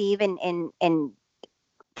do believe in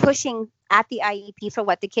pushing at the IEP for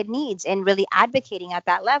what the kid needs and really advocating at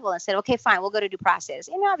that level and said, okay, fine, we'll go to due process.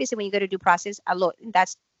 And obviously when you go to due process,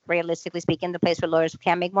 that's realistically speaking, the place where lawyers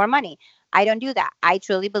can make more money. I don't do that. I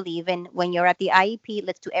truly believe in when you're at the IEP,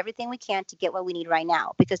 let's do everything we can to get what we need right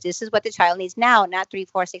now, because this is what the child needs now, not 3,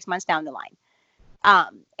 4, 6 months down the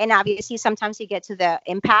line. And obviously sometimes you get to the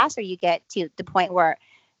impasse or you get to the point where,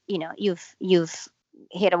 you've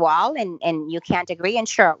hit a wall and you can't agree, and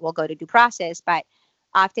sure, we'll go to due process. But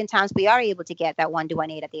oftentimes we are able to get that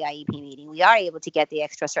 1-to-1 at the IEP meeting. We are able to get the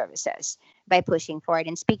extra services by pushing for it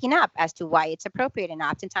and speaking up as to why it's appropriate. And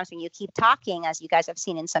oftentimes when you keep talking, as you guys have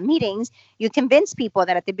seen in some meetings, you convince people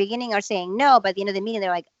that at the beginning are saying no, but at the end of the meeting, they're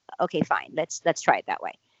like, okay, fine, let's try it that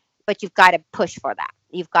way. But you've got to push for that.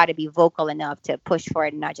 You've got to be vocal enough to push for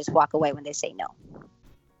it and not just walk away when they say no.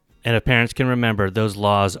 And if parents can remember, those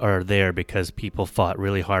laws are there because people fought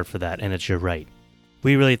really hard for that, and it's your right.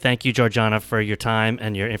 We really thank you, Georgianna, for your time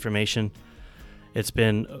and your information. It's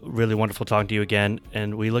been really wonderful talking to you again,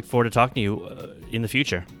 and we look forward to talking to you in the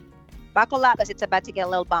future. Buckle up, because it's about to get a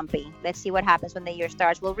little bumpy. Let's see what happens when the year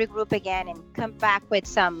starts. We'll regroup again and come back with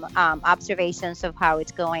some observations of how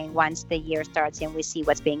it's going once the year starts and we see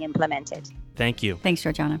what's being implemented. Thank you. Thanks,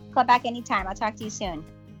 Georgianna. Call back anytime. I'll talk to you soon.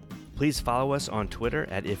 Please follow us on Twitter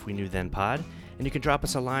at If We Knew Then Pod, and you can drop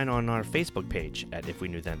us a line on our Facebook page at If We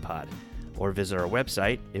Knew Then Pod, or visit our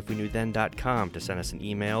website, ifweknewthen.com, to send us an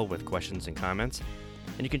email with questions and comments.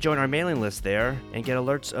 And you can join our mailing list there and get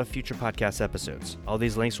alerts of future podcast episodes. All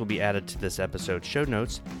these links will be added to this episode's show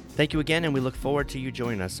notes. Thank you again, and we look forward to you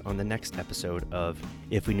joining us on the next episode of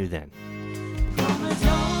If We Knew Then.